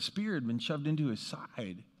 and where the spear had been shoved into his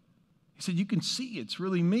side. He said, you can see it's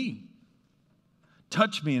really me.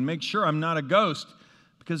 Touch me and make sure I'm not a ghost,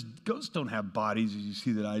 because ghosts don't have bodies as you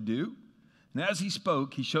see that I do. And as he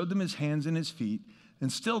spoke, he showed them his hands and his feet.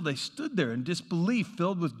 And still they stood there in disbelief,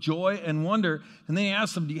 filled with joy and wonder. And then he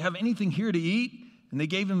asked them, do you have anything here to eat? And they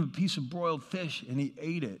gave him a piece of broiled fish, and he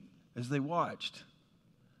ate it as they watched.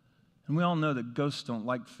 And we all know that ghosts don't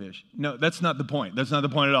like fish. No, that's not the point. That's not the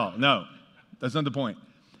point at all. No, that's not the point.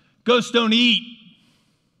 Ghosts don't eat.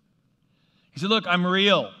 He said, look, I'm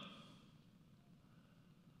real.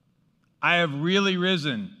 I have really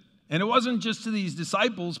risen. And it wasn't just to these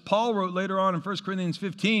disciples. Paul wrote later on in 1 Corinthians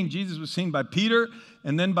 15, Jesus was seen by Peter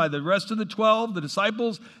and then by the rest of the 12, the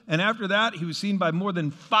disciples. And after that, he was seen by more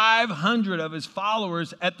than 500 of his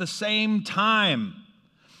followers at the same time.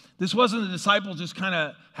 This wasn't the disciples just kind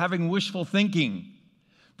of having wishful thinking.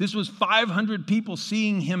 This was 500 people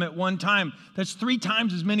seeing him at one time. That's 3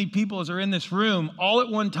 times as many people as are in this room, all at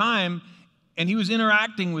one time, and he was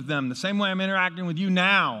interacting with them the same way I'm interacting with you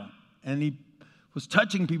now. And he was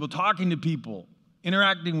touching people, talking to people,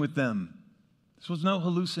 interacting with them. This was no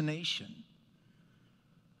hallucination.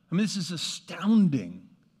 I mean, this is astounding.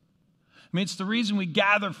 I mean, it's the reason we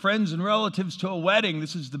gather friends and relatives to a wedding.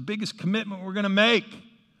 This is the biggest commitment we're going to make.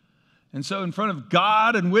 And so in front of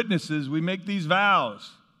God and witnesses, we make these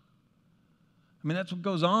vows. I mean, that's what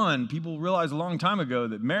goes on. People realized a long time ago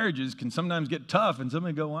that marriages can sometimes get tough, and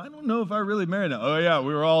somebody go, well, I don't know if I really married now. Oh, yeah,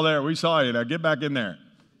 we were all there. We saw you. Now get back in there.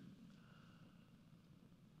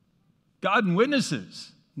 God and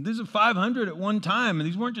witnesses. These are 500 at one time, and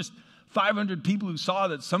these weren't just 500 people who saw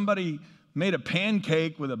that somebody made a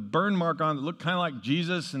pancake with a burn mark on it that looked kind of like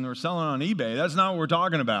Jesus and they were selling it on eBay. That's not what we're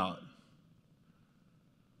talking about.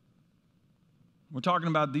 We're talking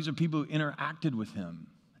about these are people who interacted with him.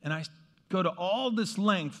 And I go to all this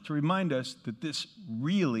length to remind us that this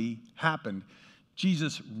really happened.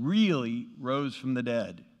 Jesus really rose from the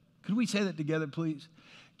dead. Could we say that together, please?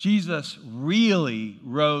 Jesus really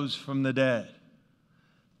rose from the dead.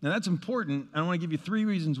 Now that's important. I want to give you 3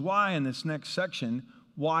 reasons why in this next section,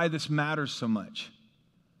 why this matters so much.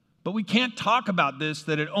 But we can't talk about this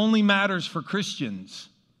that it only matters for Christians.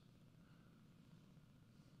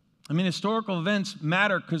 I mean, historical events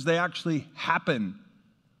matter because they actually happen.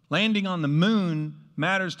 Landing on the moon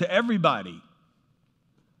matters to everybody.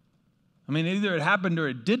 I mean, either it happened or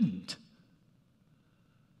it didn't.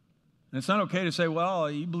 And it's not okay to say, well,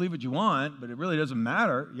 you believe what you want, but it really doesn't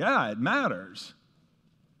matter. Yeah, it matters.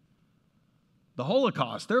 The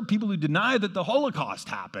Holocaust. There are people who deny that the Holocaust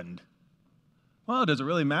happened. Well, does it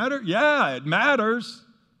really matter? Yeah, it matters.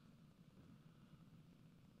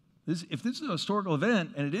 If this is a historical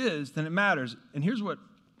event, and it is, then it matters. And here's what,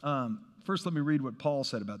 first let me read what Paul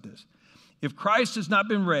said about this. If Christ has not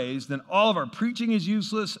been raised, then all of our preaching is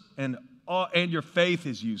useless and your faith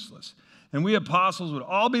is useless. And we apostles would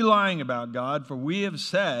all be lying about God, for we have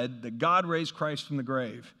said that God raised Christ from the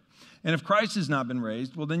grave. And if Christ has not been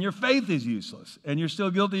raised, well, then your faith is useless, and you're still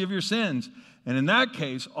guilty of your sins. And in that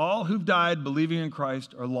case, all who've died believing in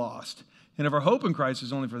Christ are lost. And if our hope in Christ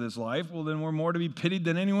is only for this life, well, then we're more to be pitied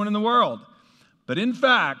than anyone in the world. But in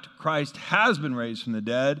fact, Christ has been raised from the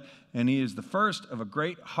dead, and he is the first of a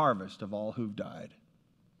great harvest of all who've died.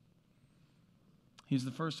 He's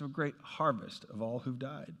the first of a great harvest of all who've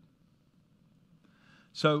died.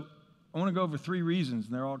 So I want to go over 3 reasons,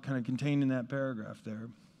 and they're all kind of contained in that paragraph there.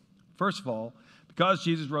 First of all, because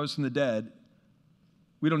Jesus rose from the dead,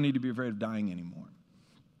 we don't need to be afraid of dying anymore.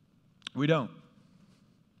 We don't.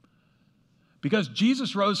 Because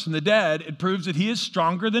Jesus rose from the dead, it proves that he is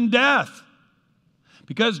stronger than death.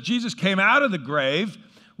 Because Jesus came out of the grave,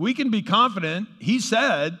 we can be confident. He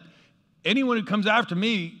said, anyone who comes after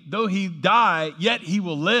me, though he die, yet he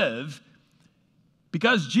will live.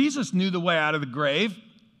 Because Jesus knew the way out of the grave,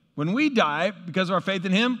 when we die, because of our faith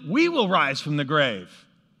in him, we will rise from the grave.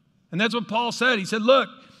 And that's what Paul said. He said, look,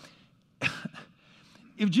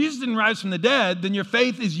 if Jesus didn't rise from the dead, then your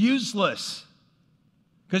faith is useless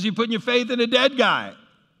because you're putting your faith in a dead guy.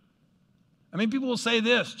 I mean, people will say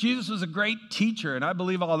this, Jesus was a great teacher, and I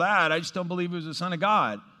believe all that. I just don't believe he was the Son of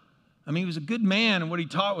God. I mean, he was a good man, and what he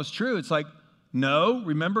taught was true. It's like, no,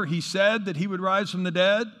 remember he said that he would rise from the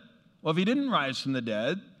dead? Well, if he didn't rise from the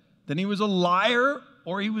dead, then he was a liar,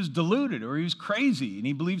 or he was deluded, or he was crazy, and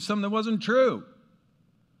he believed something that wasn't true.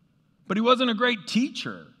 But he wasn't a great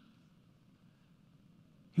teacher.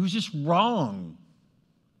 He was just wrong.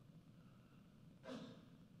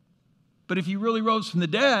 But if he really rose from the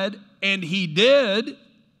dead, and he did,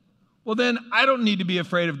 well, then I don't need to be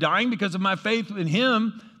afraid of dying because of my faith in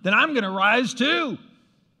him, then I'm going to rise too.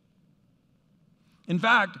 In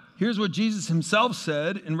fact, here's what Jesus himself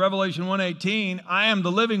said in Revelation 1:18, I am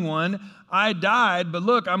the living one. I died, but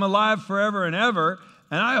look, I'm alive forever and ever,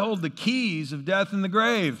 and I hold the keys of death and the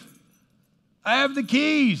grave. I have the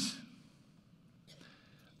keys.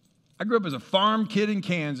 I grew up as a farm kid in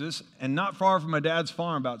Kansas, and not far from my dad's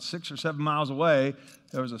farm, about 6 or 7 miles away,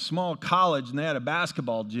 there was a small college, and they had a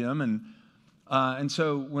basketball gym. And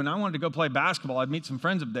so when I wanted to go play basketball, I'd meet some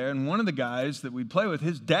friends up there, and one of the guys that we'd play with,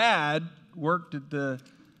 his dad worked at the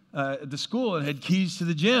school and had keys to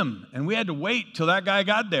the gym, and we had to wait till that guy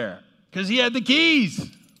got there because he had the keys.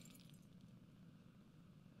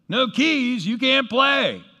 No keys, you can't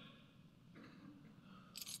play.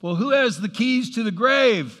 Well, who has the keys to the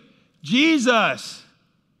grave? Jesus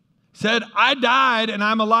said, I died and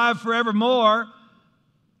I'm alive forevermore.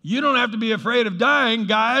 You don't have to be afraid of dying,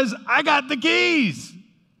 guys. I got the keys.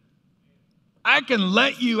 I can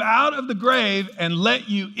let you out of the grave and let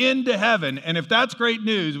you into heaven. And if that's great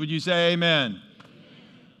news, would you say amen?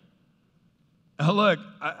 Oh, look,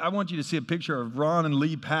 I want you to see a picture of Ron and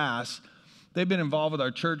Lee Pass. They've been involved with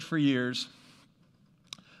our church for years.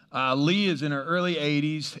 Lee is in her early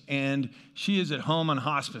 80s, and she is at home on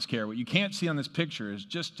hospice care. What you can't see on this picture is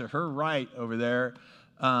just to her right over there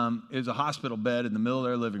is a hospital bed in the middle of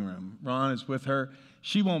their living room. Ron is with her.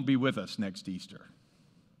 She won't be with us next Easter.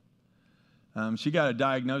 She got a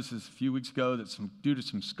diagnosis a few weeks ago that's due to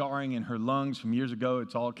some scarring in her lungs from years ago.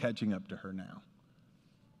 It's all catching up to her now.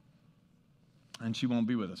 And she won't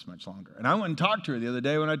be with us much longer. And I went and talked to her the other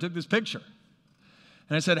day when I took this picture.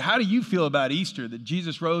 And I said, how do you feel about Easter, that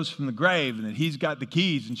Jesus rose from the grave and that he's got the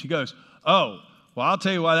keys? And she goes, oh, well, I'll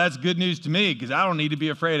tell you why that's good news to me, because I don't need to be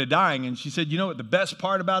afraid of dying. And she said, you know what the best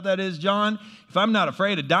part about that is, John? If I'm not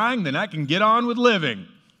afraid of dying, then I can get on with living.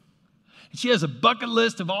 And she has a bucket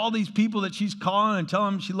list of all these people that she's calling and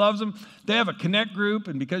telling them she loves them. They have a connect group,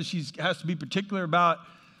 and because she has to be particular about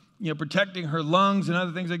protecting her lungs and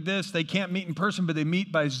other things like this, they can't meet in person, but they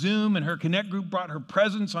meet by Zoom. And her connect group brought her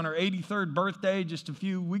presents on her 83rd birthday just a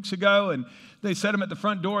few weeks ago, and they set them at the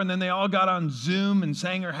front door, and then they all got on Zoom and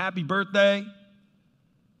sang her happy birthday.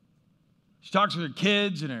 She talks with her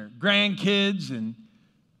kids and her grandkids, and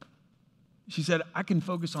she said, I can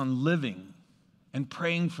focus on living and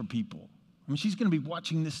praying for people. I mean, she's going to be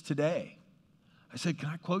watching this today. I said, can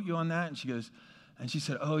I quote you on that? And she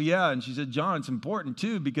said, oh, yeah. And she said, John, it's important,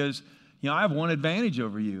 too, because, I have one advantage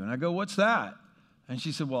over you. And I go, what's that? And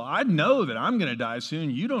she said, well, I know that I'm going to die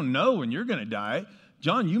soon. You don't know when you're going to die.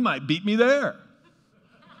 John, you might beat me there.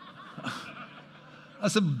 I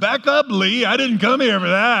said, back up, Lee. I didn't come here for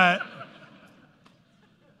that.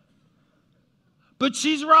 But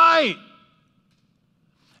she's right.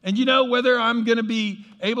 And whether I'm going to be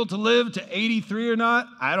able to live to 83 or not,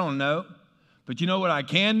 I don't know. But you know what I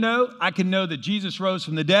can know? I can know that Jesus rose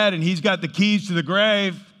from the dead and he's got the keys to the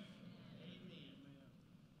grave.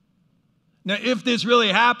 Now, if this really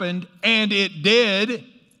happened, and it did,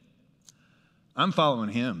 I'm following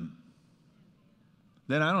him.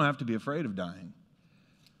 Then I don't have to be afraid of dying.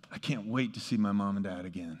 I can't wait to see my mom and dad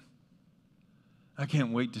again. I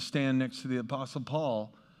can't wait to stand next to the Apostle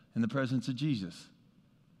Paul in the presence of Jesus.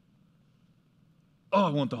 Oh,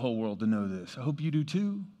 I want the whole world to know this. I hope you do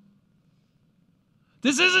too.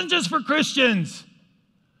 This isn't just for Christians.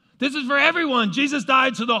 This is for everyone. Jesus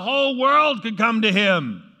died so the whole world could come to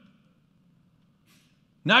him.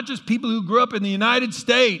 Not just people who grew up in the United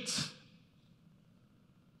States.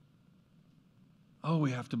 Oh,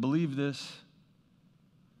 we have to believe this.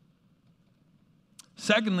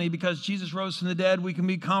 Secondly, because Jesus rose from the dead, we can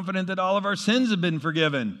be confident that all of our sins have been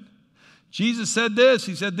forgiven. Jesus said this.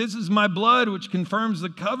 He said, this is my blood, which confirms the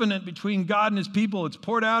covenant between God and his people. It's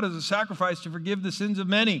poured out as a sacrifice to forgive the sins of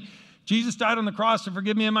many. Jesus died on the cross to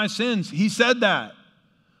forgive me of my sins. He said that.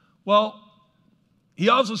 Well, he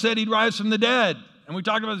also said he'd rise from the dead. And we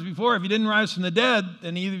talked about this before. If he didn't rise from the dead,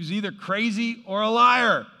 then he was either crazy or a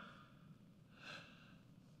liar.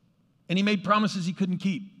 And he made promises he couldn't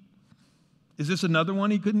keep. Is this another one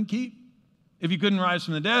he couldn't keep? If he couldn't rise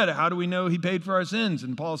from the dead, how do we know he paid for our sins?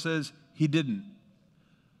 And Paul says he didn't.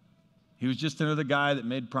 He was just another guy that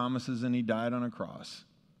made promises and he died on a cross.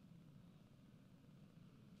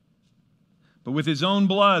 But with his own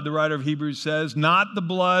blood, the writer of Hebrews says, not the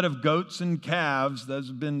blood of goats and calves, those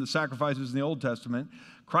have been the sacrifices in the Old Testament,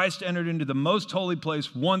 Christ entered into the most holy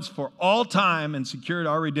place once for all time and secured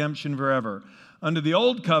our redemption forever. Under the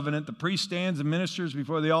old covenant, the priest stands and ministers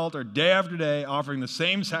before the altar day after day, offering the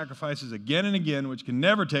same sacrifices again and again, which can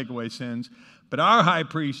never take away sins. But our high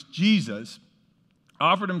priest, Jesus,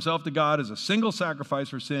 offered himself to God as a single sacrifice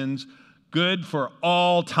for sins, good for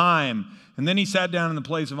all time. And then he sat down in the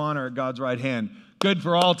place of honor at God's right hand. Good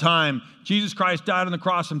for all time. Jesus Christ died on the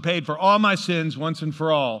cross and paid for all my sins once and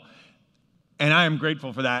for all. And I am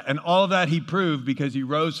grateful for that. And all of that he proved because he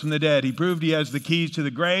rose from the dead. He proved he has the keys to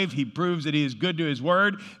the grave. He proves that he is good to his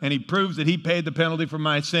word. And he proves that he paid the penalty for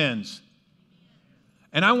my sins.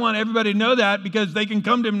 And I want everybody to know that because they can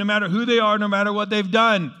come to him no matter who they are, no matter what they've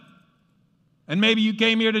done. And maybe you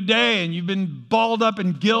came here today and you've been balled up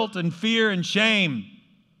in guilt and fear and shame.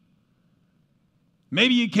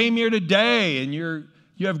 Maybe you came here today and you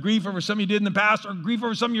have grief over something you did in the past or grief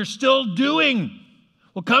over something you're still doing.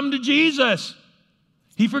 Well, come to Jesus.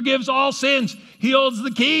 He forgives all sins. He holds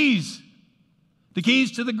the keys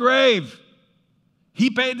to the grave. He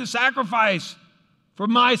paid the sacrifice for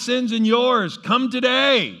my sins and yours. Come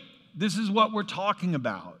today. This is what we're talking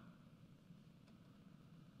about.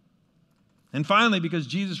 And finally, because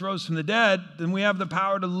Jesus rose from the dead, then we have the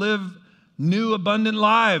power to live new, abundant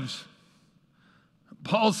lives.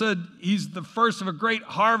 Paul said he's the first of a great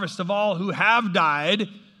harvest of all who have died,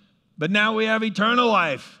 but now we have eternal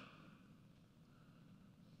life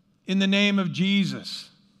in the name of Jesus.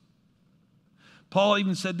 Paul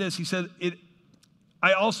even said this. He said,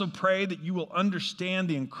 I also pray that you will understand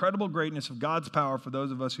the incredible greatness of God's power for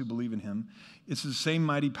those of us who believe in him. It's the same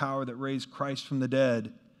mighty power that raised Christ from the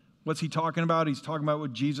dead. What's he talking about? He's talking about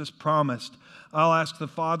what Jesus promised. I'll ask the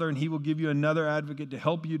Father, and he will give you another advocate to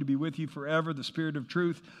help you, to be with you forever, the Spirit of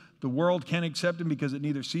truth. The world can't accept him because it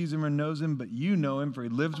neither sees him or knows him, but you know him, for he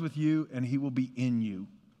lives with you, and he will be in you.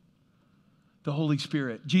 The Holy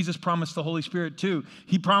Spirit. Jesus promised the Holy Spirit too.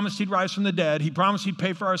 He promised he'd rise from the dead. He promised he'd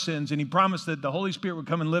pay for our sins, and he promised that the Holy Spirit would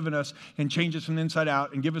come and live in us and change us from the inside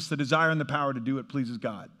out and give us the desire and the power to do what pleases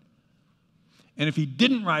God. And if he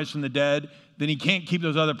didn't rise from the dead, then he can't keep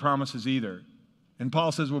those other promises either. And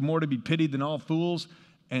Paul says we're more to be pitied than all fools,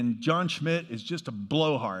 and John Schmidt is just a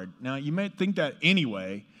blowhard. Now, you may think that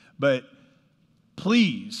anyway, but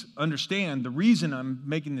please understand the reason I'm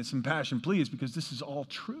making this impassioned plea is because this is all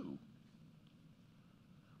true.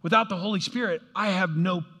 Without the Holy Spirit, I have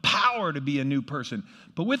no power to be a new person.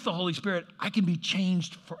 But with the Holy Spirit, I can be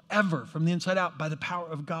changed forever from the inside out by the power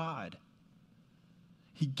of God.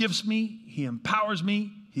 He gives me, he empowers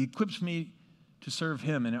me, he equips me to serve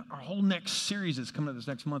him. And our whole next series that's coming up this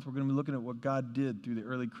next month, we're going to be looking at what God did through the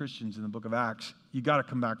early Christians in the book of Acts. You got to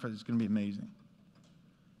come back for this. It's going to be amazing.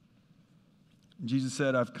 And Jesus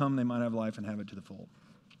said, I've come they might have life and have it to the full.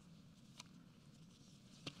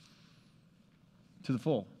 To the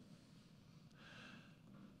full.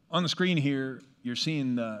 On the screen here, you're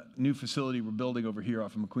seeing the new facility we're building over here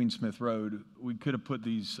off of McQueen Smith Road. We could have put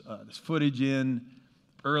this footage in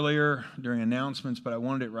earlier during announcements, but I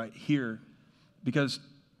wanted it right here because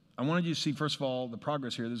I wanted you to see, first of all, the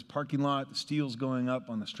progress here. There's a parking lot, the steel's going up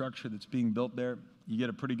on the structure that's being built there. You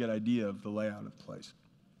get a pretty good idea of the layout of the place.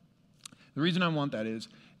 The reason I want that is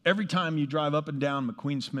every time you drive up and down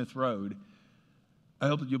McQueen Smith Road, I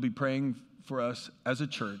hope that you'll be praying for us as a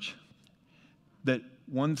church that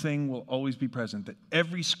one thing will always be present, that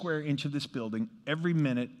every square inch of this building, every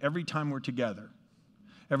minute, every time we're together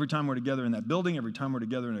in that building, every time we're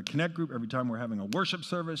together in a connect group, every time we're having a worship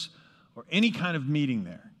service or any kind of meeting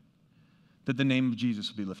there, that the name of Jesus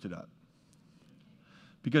will be lifted up.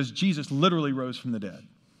 Because Jesus literally rose from the dead.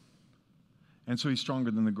 And so he's stronger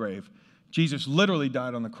than the grave. Jesus literally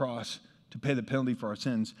died on the cross to pay the penalty for our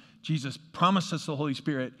sins. Jesus promised us the Holy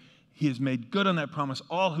Spirit. He has made good on that promise.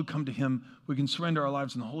 All who come to him, we can surrender our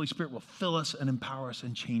lives, and the Holy Spirit will fill us and empower us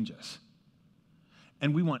and change us.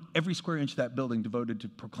 And we want every square inch of that building devoted to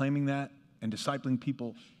proclaiming that and discipling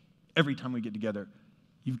people every time we get together.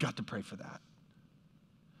 You've got to pray for that.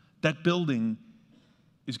 That building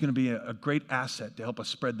is going to be a great asset to help us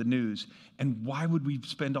spread the news. And why would we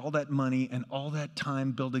spend all that money and all that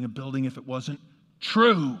time building a building if it wasn't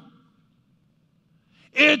true?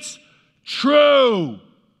 It's true.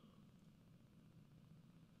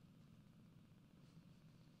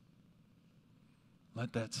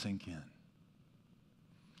 Let that sink in.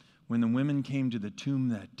 When the women came to the tomb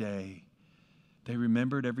that day, they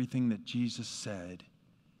remembered everything that Jesus said.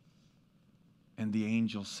 And the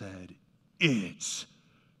angel said, it's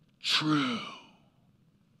true.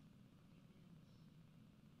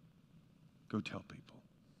 Go tell people.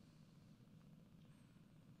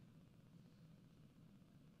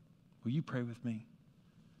 Will you pray with me?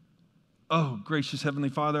 Oh, gracious Heavenly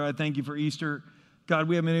Father, I thank you for Easter. God,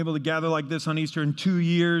 we haven't been able to gather like this on Easter in 2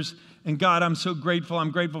 years. And God, I'm so grateful.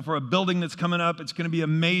 I'm grateful for a building that's coming up. It's going to be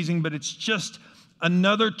amazing, but it's just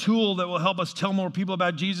another tool that will help us tell more people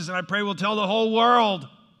about Jesus. And I pray we'll tell the whole world.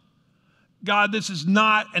 God, this is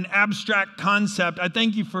not an abstract concept. I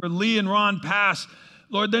thank you for Lee and Ron Pass.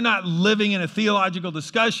 Lord, they're not living in a theological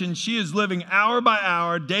discussion. She is living hour by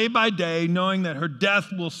hour, day by day, knowing that her death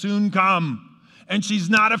will soon come. And she's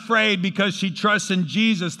not afraid because she trusts in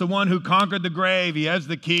Jesus, the one who conquered the grave. He has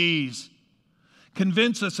the keys.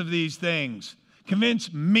 Convince us of these things.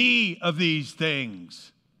 Convince me of these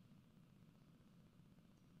things.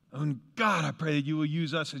 And God, I pray that you will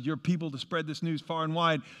use us as your people to spread this news far and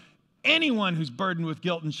wide. Anyone who's burdened with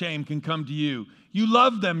guilt and shame can come to you. You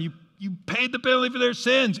love them. You paid the penalty for their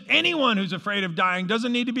sins. Anyone who's afraid of dying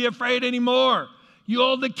doesn't need to be afraid anymore. You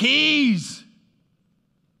hold the keys.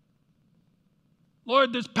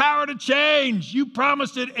 Lord, there's power to change. You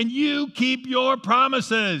promised it, and you keep your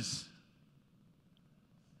promises.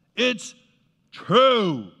 It's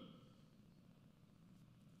true.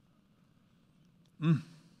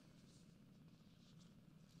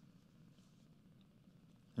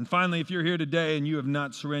 And finally, if you're here today and you have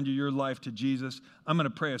not surrendered your life to Jesus, I'm going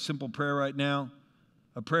to pray a simple prayer right now.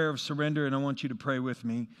 a prayer of surrender, and I want you to pray with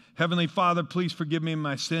me. Heavenly Father, please forgive me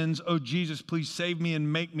my sins. Oh, Jesus, please save me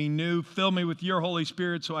and make me new. Fill me with your Holy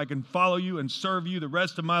Spirit so I can follow you and serve you the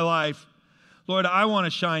rest of my life. Lord, I want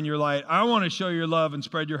to shine your light. I want to show your love and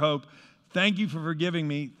spread your hope. Thank you for forgiving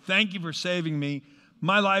me. Thank you for saving me.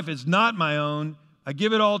 My life is not my own. I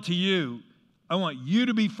give it all to you. I want you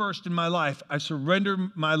to be first in my life. I surrender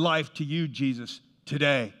my life to you, Jesus,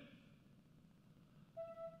 today.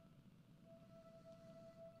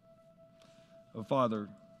 Oh, Father,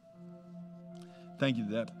 thank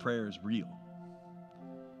you that prayer is real.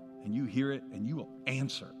 And you hear it, and you will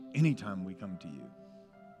answer anytime we come to you.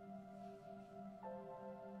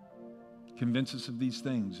 Convince us of these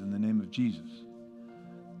things in the name of Jesus.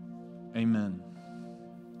 Amen.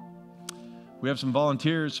 We have some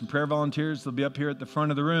volunteers, some prayer volunteers. They'll be up here at the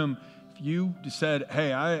front of the room. If you said,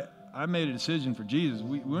 hey, I made a decision for Jesus,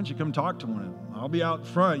 we want you to come talk to one of them. I'll be out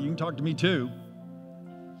front. You can talk to me too.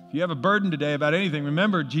 If you have a burden today about anything,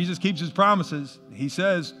 remember, Jesus keeps his promises. He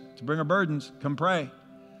says to bring our burdens, come pray.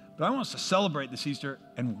 But I want us to celebrate this Easter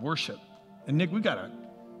and worship. And Nick, we've got a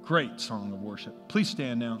great song of worship. Please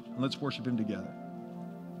stand now and let's worship him together.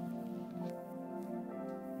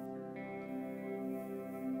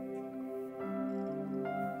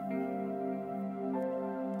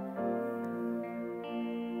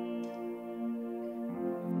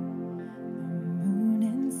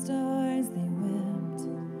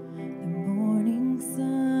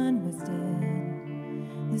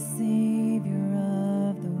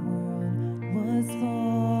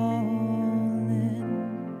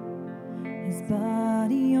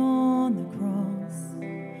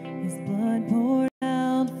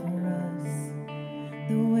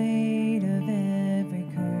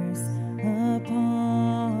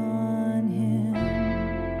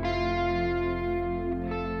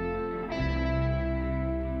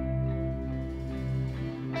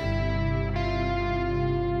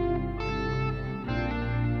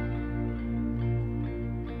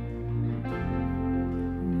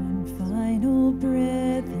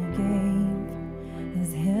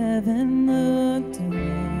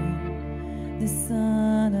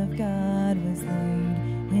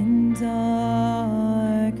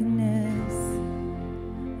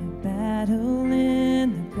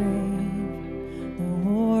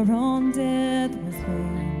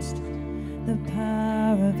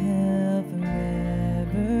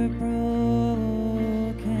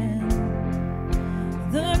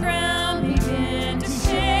 The ground began to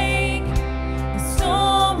shake. The storm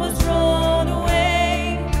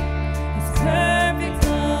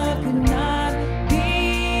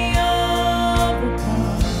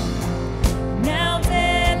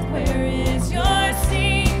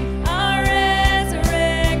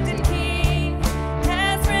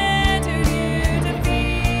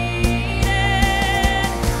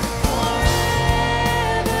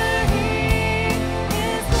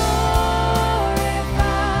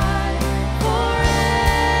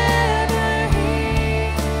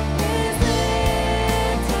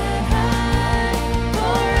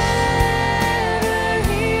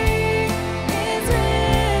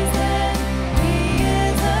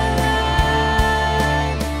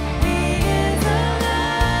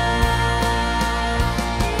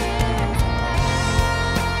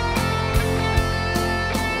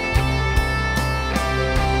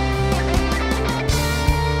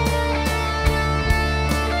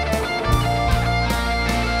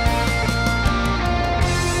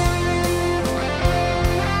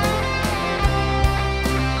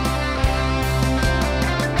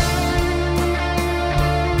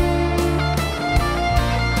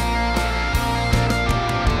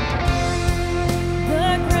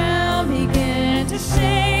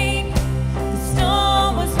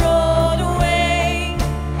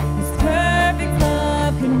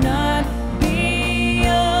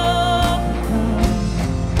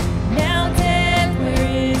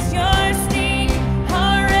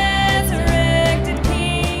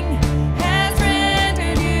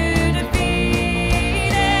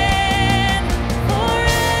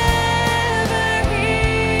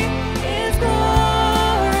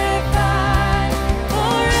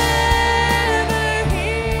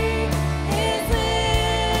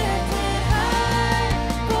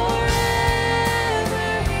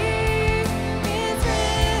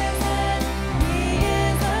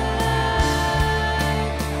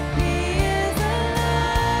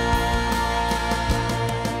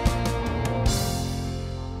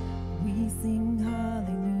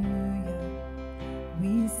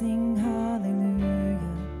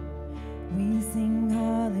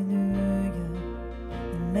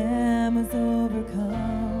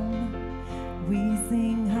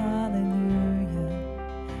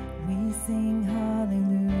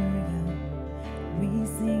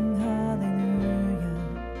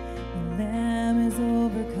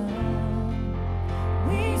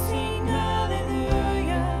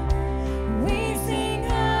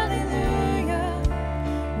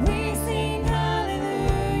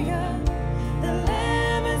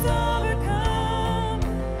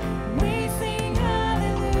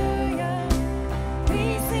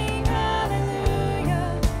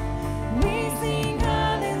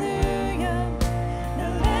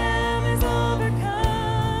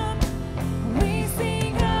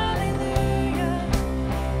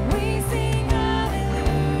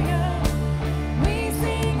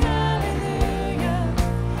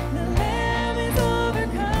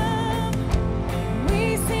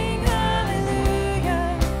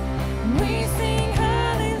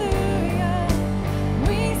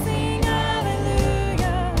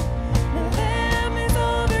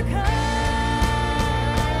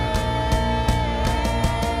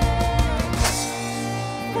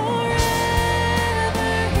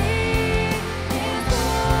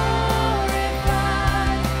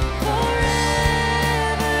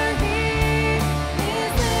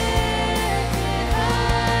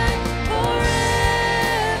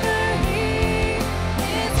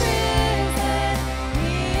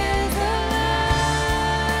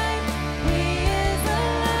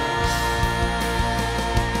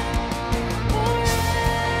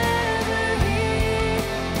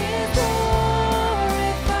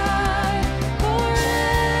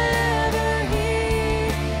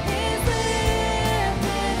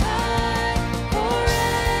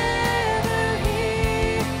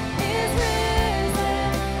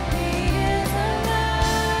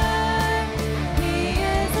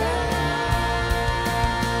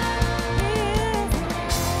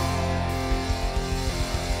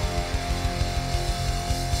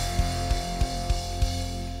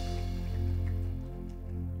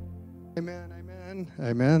Amen, amen,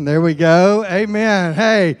 amen. There we go. Amen.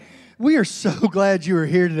 Hey, we are so glad you are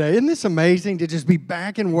here today. Isn't this amazing to just be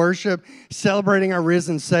back in worship, celebrating our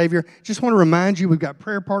risen Savior? Just want to remind you, we've got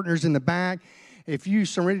prayer partners in the back. If you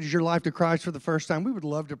surrendered your life to Christ for the first time, we would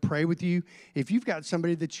love to pray with you. If you've got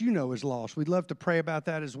somebody that you know is lost, we'd love to pray about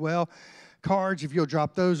that as well. Cards, if you'll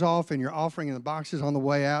drop those off and your offering in the boxes on the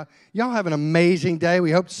way out. Y'all have an amazing day.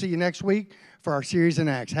 We hope to see you next week for our series in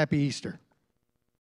Acts. Happy Easter.